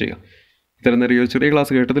രേഖപ്പെടുത്തുകയും ചെയ്യുക. ഇത്തരം ചെറിയ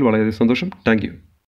ക്ലാസ് കേട്ടതിൽ വളരെയധികം സന്തോഷം. Thank you.